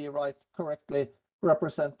not be correctly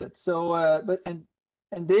represented. So,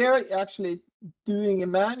 and there actually doing a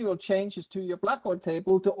manual changes to your black oil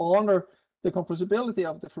table to honor the compressibility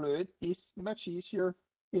of the fluid is much easier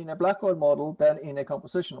in a black oil model than in a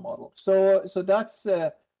compositional model. So that's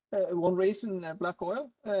one reason black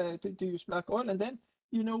oil to use black oil. And then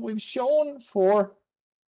we've shown for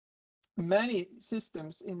many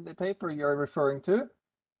systems in the paper you're referring to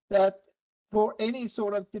that for any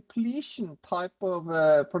sort of depletion type of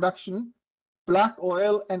production, black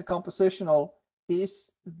oil and compositional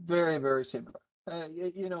is very, very similar.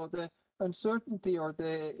 The uncertainty or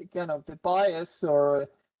the kind of the bias or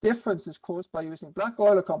differences caused by using black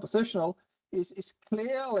oil or compositional is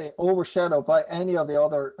clearly overshadowed by any of the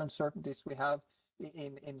other uncertainties we have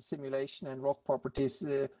in simulation and rock properties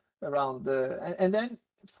around and then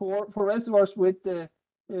for reservoirs with the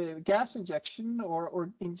gas injection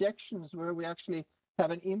or injections where we actually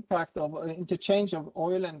have an impact of interchange of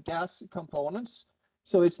oil and gas components.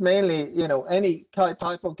 So it's mainly, any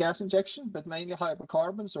type of gas injection, but mainly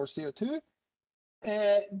hydrocarbons or CO2.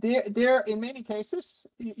 There in many cases,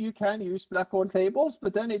 you can use black oil tables,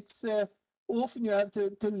 but then it's often you have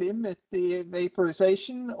to limit the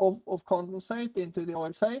vaporization of condensate into the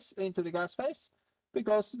oil phase, into the gas phase,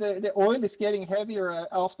 because the oil is getting heavier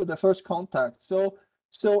after the first contact.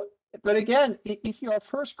 But again, if you are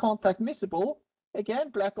first contact miscible, again,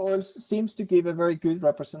 black oil seems to give a very good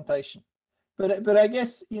representation. But I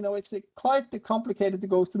guess, it's quite complicated to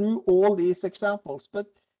go through all these examples. But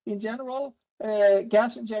in general,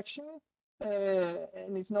 gas injection,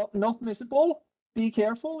 and it's not miscible. Be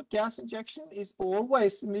careful. Gas injection is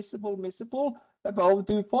always miscible above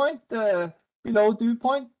dew point. Below dew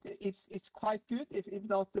point, it's quite good. If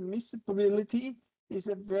not, the miscibility is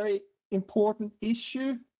a very important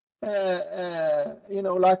issue.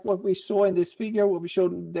 Like what we saw in this figure where we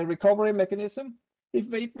showed the recovery mechanism. If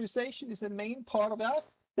vaporization is the main part of that,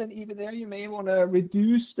 then even there you may want to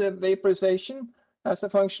reduce the vaporization as a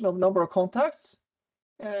function of number of contacts.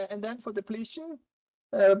 And then for depletion,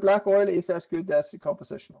 black oil is as good as the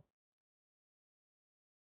compositional.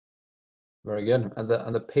 Very good. And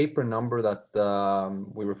the paper number that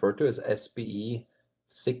we refer to is SPE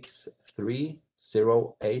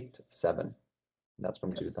 63087. That's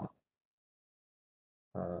from 2000.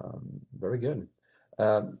 Very good.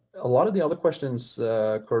 A lot of the other questions,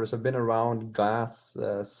 Curtis, have been around gas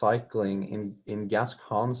cycling in gas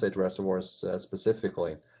condensate reservoirs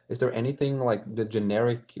specifically. Is there anything like the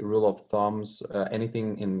generic rule of thumbs,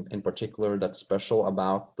 anything in particular that's special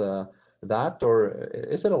about that, or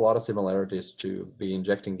is it a lot of similarities to be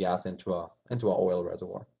injecting gas into an oil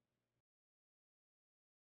reservoir?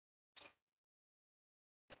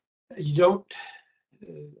 You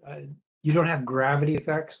don't have gravity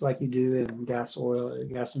effects like you do in gas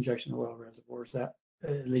injection oil reservoirs. That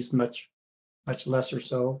at least much lesser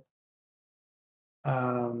so.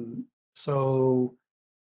 So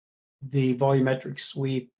the volumetric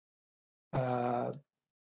sweep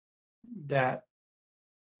that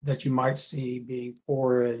you might see being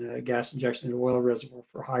for in a gas injection oil reservoir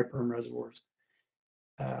for high perm reservoirs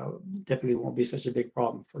typically won't be such a big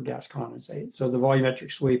problem for gas condensate. So the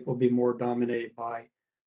volumetric sweep will be more dominated by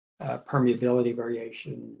permeability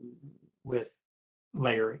variation with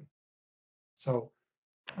layering. So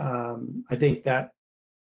I think that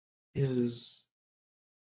is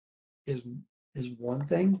one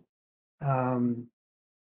thing.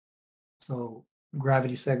 So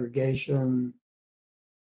gravity segregation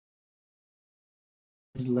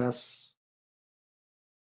is less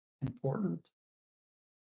important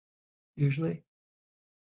usually.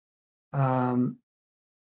 Evan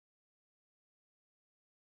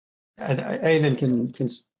can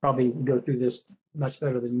probably go through this much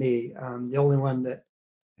better than me. The only one that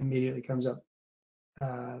immediately comes up,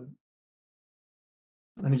 let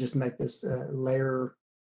me just make this layer.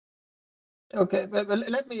 Okay, but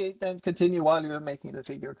let me then continue while you're making the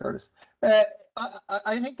figure, Curtis.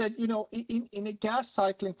 I think that, you know, in a gas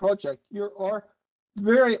cycling project, you are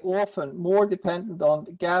very often more dependent on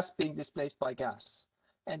the gas being displaced by gas,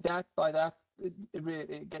 and by that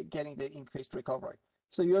getting the increased recovery.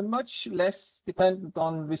 So you're much less dependent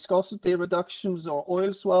on viscosity reductions or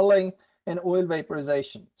oil swelling and oil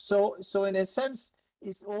vaporization. So in a sense,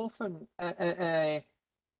 it's often a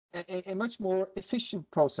much more efficient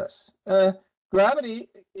process. Gravity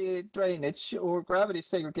drainage or gravity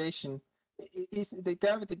segregation is the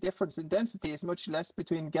gravity difference in density is much less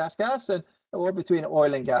between gas or between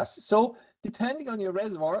oil and gas. So depending on your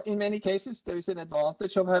reservoir, in many cases there is an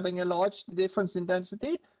advantage of having a large difference in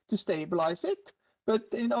density to stabilize it,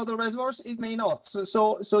 but in other reservoirs it may not.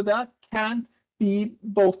 So that can be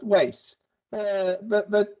both ways.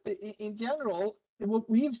 But in general, what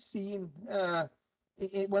we've seen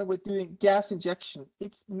when we're doing gas injection,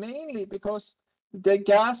 it's mainly because the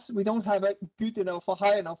gas, we don't have a good enough or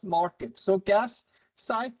high enough market. So gas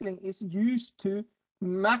cycling is used to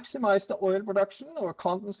maximize the oil production or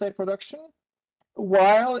condensate production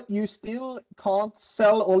while you still can't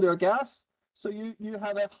sell all your gas. So you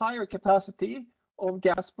have a higher capacity of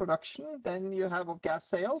gas production than you have of gas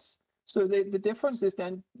sales. So the difference is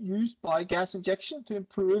then used by gas injection to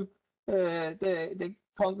improve the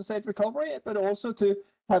condensate recovery, but also to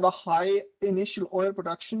have a high initial oil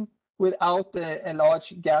production without a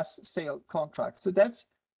large gas sale contract. So that's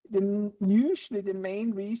usually the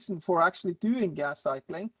main reason for actually doing gas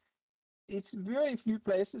cycling. It's very few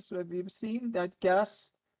places where we've seen that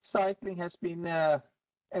gas cycling has been a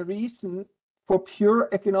reason for pure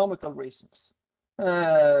economical reasons,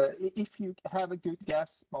 if you have a good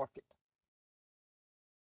gas market.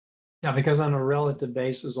 Yeah, because on a relative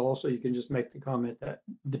basis, also you can just make the comment that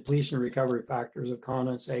depletion recovery factors of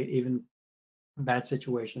condensate, even bad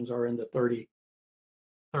situations, are in the 30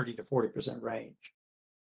 to 40% range,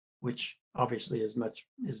 which obviously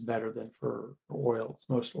is better than for oils,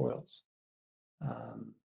 most oils.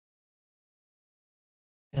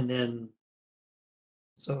 And then,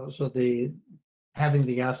 so the having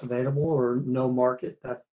the gas available or no market,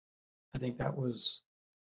 that I think that was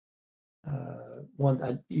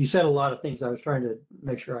one. You said a lot of things. I was trying to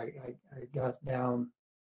make sure I got down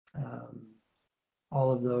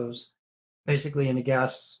all of those. Basically, in a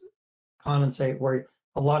gas condensate where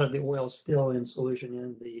a lot of the oil is still in solution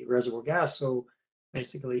in the reservoir gas, so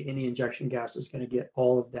basically any injection gas is going to get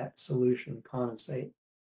all of that solution condensate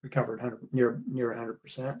recovered near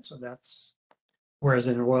 100%. So that's, whereas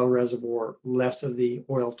in an oil reservoir, less of the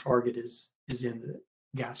oil target is in the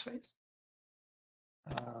gas phase.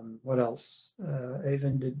 What else?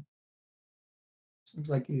 Avon, seems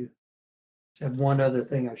like you said one other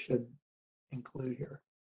thing I should include here.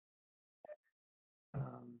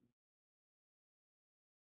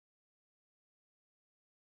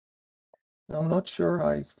 I'm not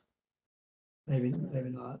sure. Maybe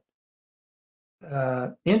not.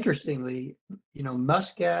 Interestingly, you know,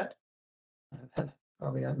 Muscat,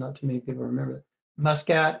 probably not too many people remember it.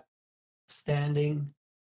 Muscat standing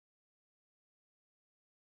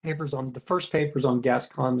papers on the first papers on gas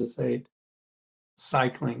condensate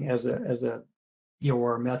cycling as a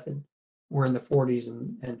EOR method were in the 40s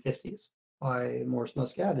and 50s by Morris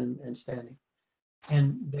Muscat and Standing.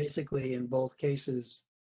 And basically in both cases,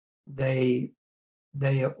 they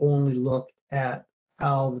only looked at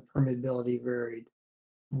how the permeability varied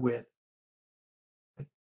with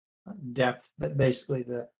depth, but basically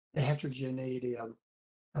the heterogeneity of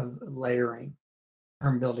of layering,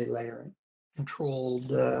 permeability layering, controlled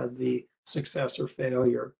the success or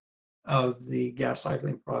failure of the gas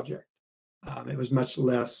cycling project. It was much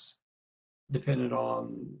less dependent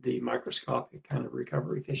on the microscopic kind of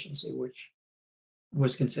recovery efficiency, which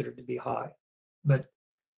was considered to be high. But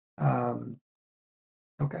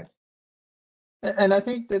okay. And I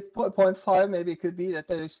think the 0.5 maybe could be that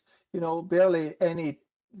there is, barely any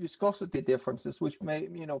viscosity differences, which may,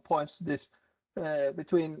 points to this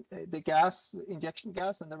between the gas, injection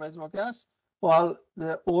gas and the reservoir gas, while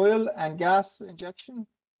the oil and gas injection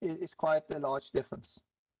is quite a large difference.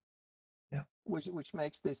 Yeah. Which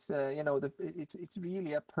makes this, it's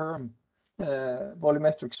really a perm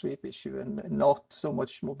volumetric sweep issue and not so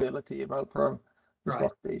much mobility, well, perm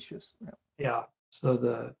viscosity issues. Yeah. Yeah. So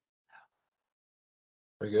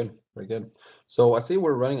Very good, very good. So I see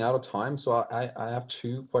we're running out of time, so I have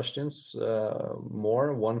two questions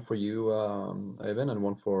more, one for you, Øyvind, and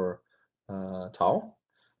one for Tao.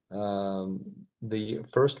 The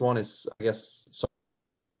first one is, I guess, so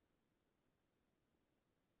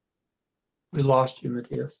we lost you,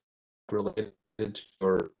 Matthias. related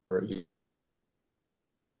to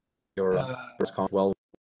your well,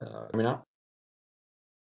 I mean,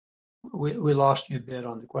 We lost you a bit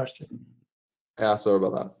on the question. yeah, sorry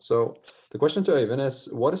about that. So the question to Øyvind is,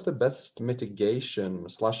 what is the best mitigation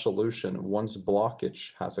 / solution once blockage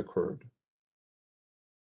has occurred?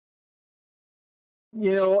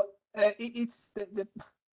 It's the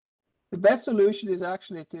best solution is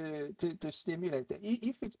actually to stimulate it.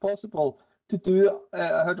 If it's possible to do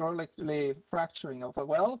hydraulically fracturing of a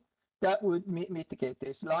well, that would mitigate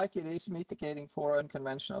this, like it is mitigating for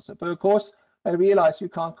unconventional. But of course, I realize you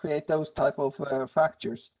can't create those type of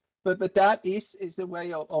fractures. But that is the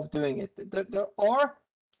way of doing it. There are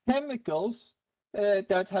chemicals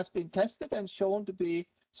that has been tested and shown to be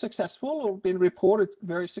successful or been reported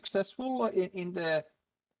very successful in the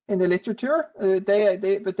literature.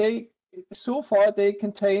 So far they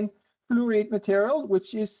contain fluoride material,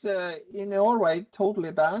 which is in Norway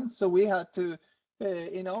totally banned. So we had to,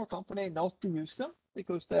 in our company, not to use them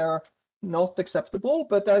because they are not acceptable.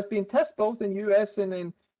 But there's been tests both in US and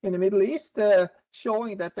in the Middle East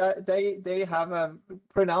showing that they have a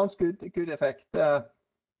pronounced good effect to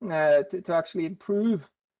actually improve,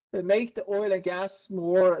 make the oil and gas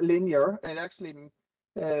more linear and actually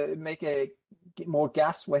make a more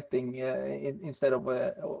gas wetting instead of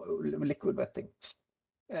liquid wetting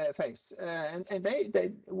phase. And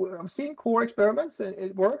I've seen core experiments and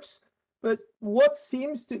it works. But what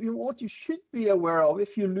you should be aware of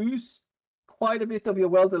if you lose quite a bit of your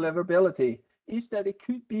well deliverability is that it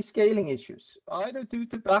could be scaling issues, either due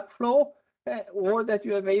to backflow or that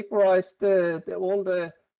you have vaporized all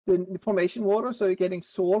the formation water, so you're getting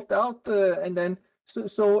salt out, and then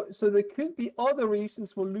so there could be other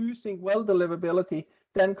reasons for losing well deliverability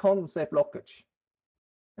than condensate blockage,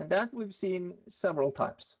 and that we've seen several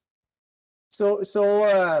times. So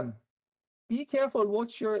be careful.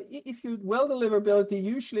 If your well deliverability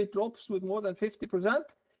usually drops with more than 50%,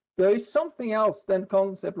 there is something else than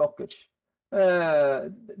condensate blockage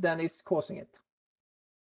that is causing it.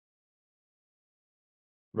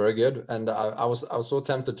 Very good. And I was so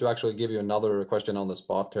tempted to actually give you another question on the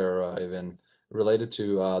spot here, Øyvind, related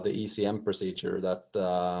to the ECM procedure that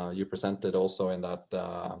you presented also in that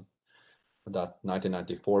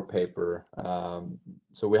 1994 paper.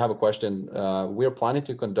 So we have a question. We are planning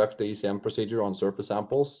to conduct the ECM procedure on surface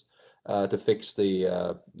samples to fix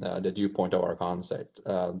the dew point of our condensate.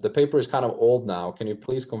 The paper is kind of old now. Can you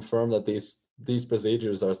please confirm that these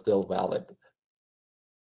procedures are still valid?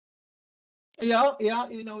 Yeah.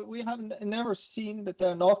 We have never seen that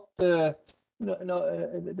they're not they're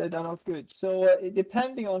not good. So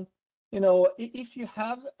depending on, if you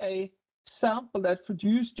have a sample that's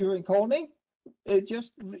produced during coning,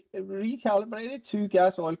 just recalibrate it to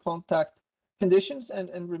gas oil contact conditions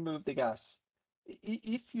and remove the gas.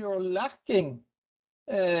 If you're lacking,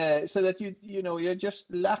 so that you're just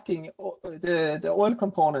lacking the oil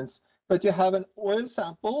components, but you have an oil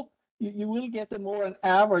sample, you will get an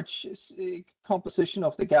average composition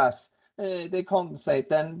of the gas, the condensate,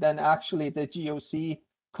 than actually the GOC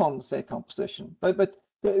condensate composition. But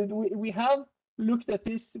we have looked at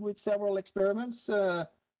this with several experiments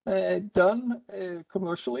done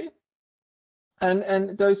commercially,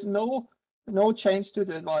 and there's no change to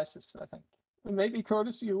the advices, I think. Maybe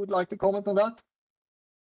Curtis, you would like to comment on that?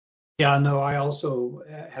 Yeah, no, I also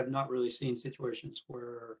have not really seen situations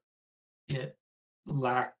where it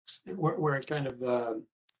lacks, where it kind of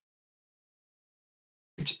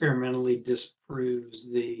experimentally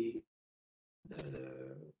disproves the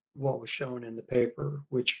what was shown in the paper,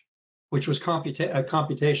 which which was a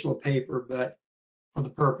computational paper, but for the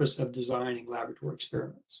purpose of designing laboratory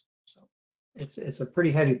experiments. So it's a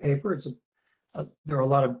pretty heavy paper. There are a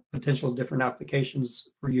lot of potential different applications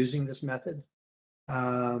for using this method.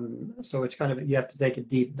 So it's kind of, you have to take a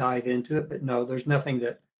deep dive into it, but no, there's nothing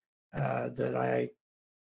that I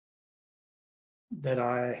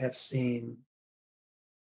have seen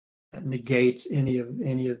that negates any of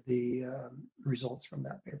the results from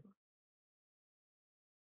that paper.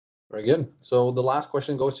 Very good. So the last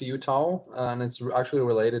question goes to you, Tao, and it's actually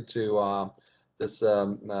related to this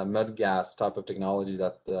mud gas type of technology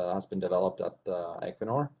that has been developed at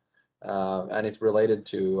Equinor. And it's related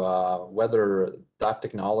to whether that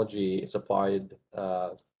technology is applied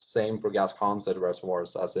same for gas condensate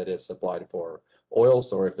reservoirs as it is applied for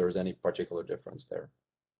oils, or if there's any particular difference there.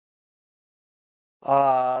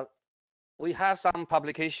 We have some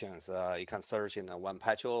publications. You can search in one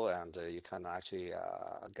petrol, and you can actually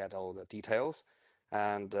get all the details.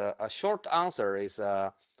 And a short answer is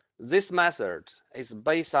this method is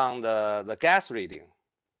based on the gas reading.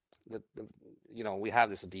 We have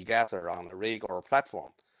this degasser on the rig or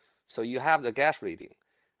platform. So you have the gas reading,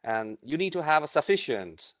 and you need to have a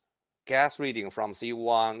sufficient gas reading from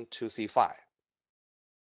C1 to C5.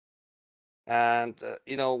 And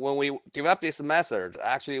when we developed this method,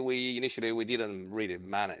 actually initially we didn't really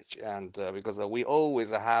manage, and because we always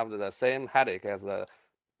have the same headache as the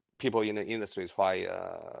people in the industry for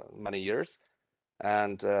many years,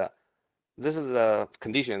 and this is a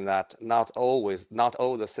condition that not all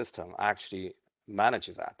the system actually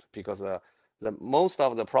manages that, because the most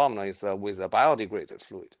of the problem is with a biodegraded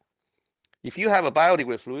fluid. If you have a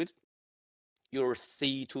biodegraded fluid, your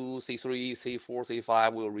C2, C3, C4,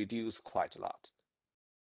 C5 will reduce quite a lot.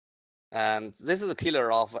 And this is a killer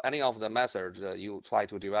of any of the methods you try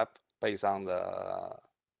to develop based on the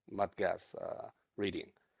mud gas reading.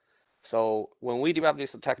 So when we developed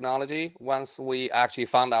this technology, once we actually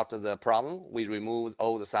found out the problem, we removed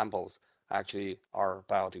all the samples actually are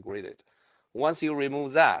biodegraded. Once you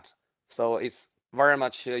remove that, so it's very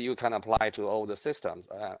much you can apply to all the systems.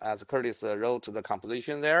 As Curtis wrote the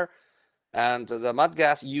composition there, and the mud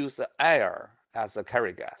gas use air as a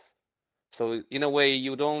carry gas. So in a way,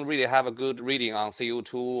 you don't really have a good reading on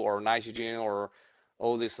CO2 or nitrogen, or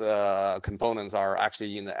all these components are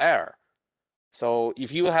actually in the air. So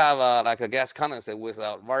if you have like a gas condensate with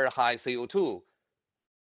a very high CO2,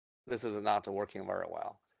 this is not working very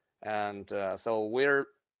well. And so we're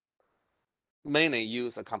mainly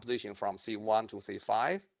use a composition from C1 to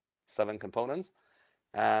C5, 7 components.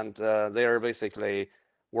 And they're basically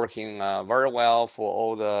working very well for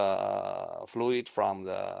all the fluid, from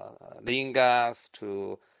the lean gas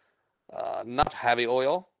to not heavy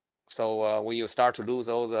oil. So when you start to lose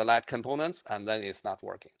all the light components, and then it's not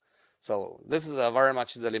working. So this is very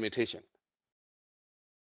much the limitation.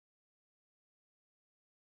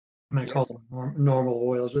 I'm going to call them normal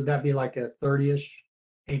oils. Would that be like a 30-ish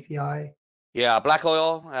API? Yeah, black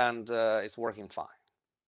oil, and it's working fine.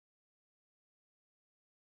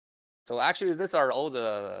 So actually, these are all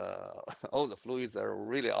the fluids that are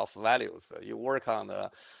really of values. You work on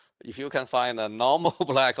if you can find a normal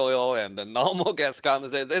black oil and the normal gas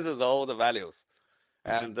condensate, this is all the values.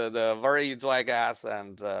 And the very dry gas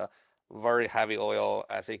and very heavy oil,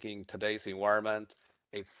 I think in today's environment,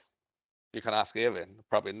 you can ask Evan,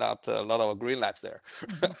 probably not a lot of green lights there.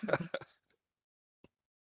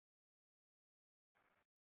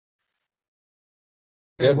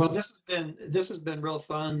 Okay, well, this has been real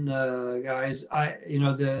fun, guys.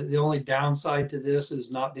 The only downside to this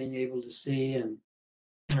is not being able to see and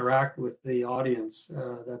interact with the audience.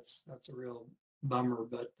 That's a real bummer.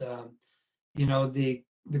 But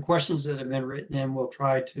the questions that have been written in, we'll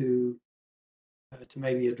try to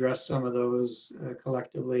maybe address some of those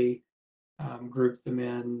collectively, group them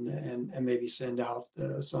in, and maybe send out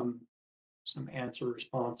some answer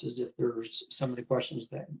responses if there's some of the questions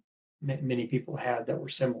that many people had that were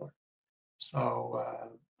similar. So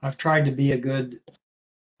I've tried to be a good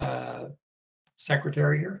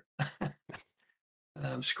secretary here.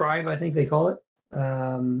 Scribe, I think they call it.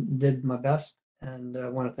 Did my best, and I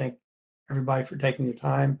want to thank everybody for taking the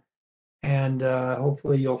time. And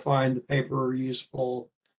hopefully you'll find the paper useful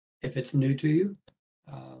if it's new to you.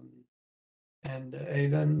 And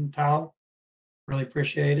Evan, Tao, really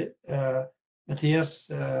appreciate it. Matthias,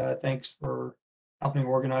 thanks for helping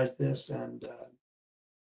organize this, and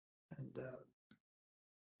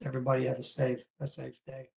everybody have a safe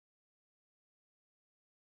day.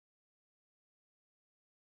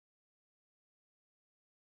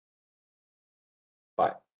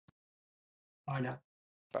 Bye. Bye now.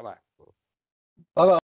 Bye-bye. Bye-bye.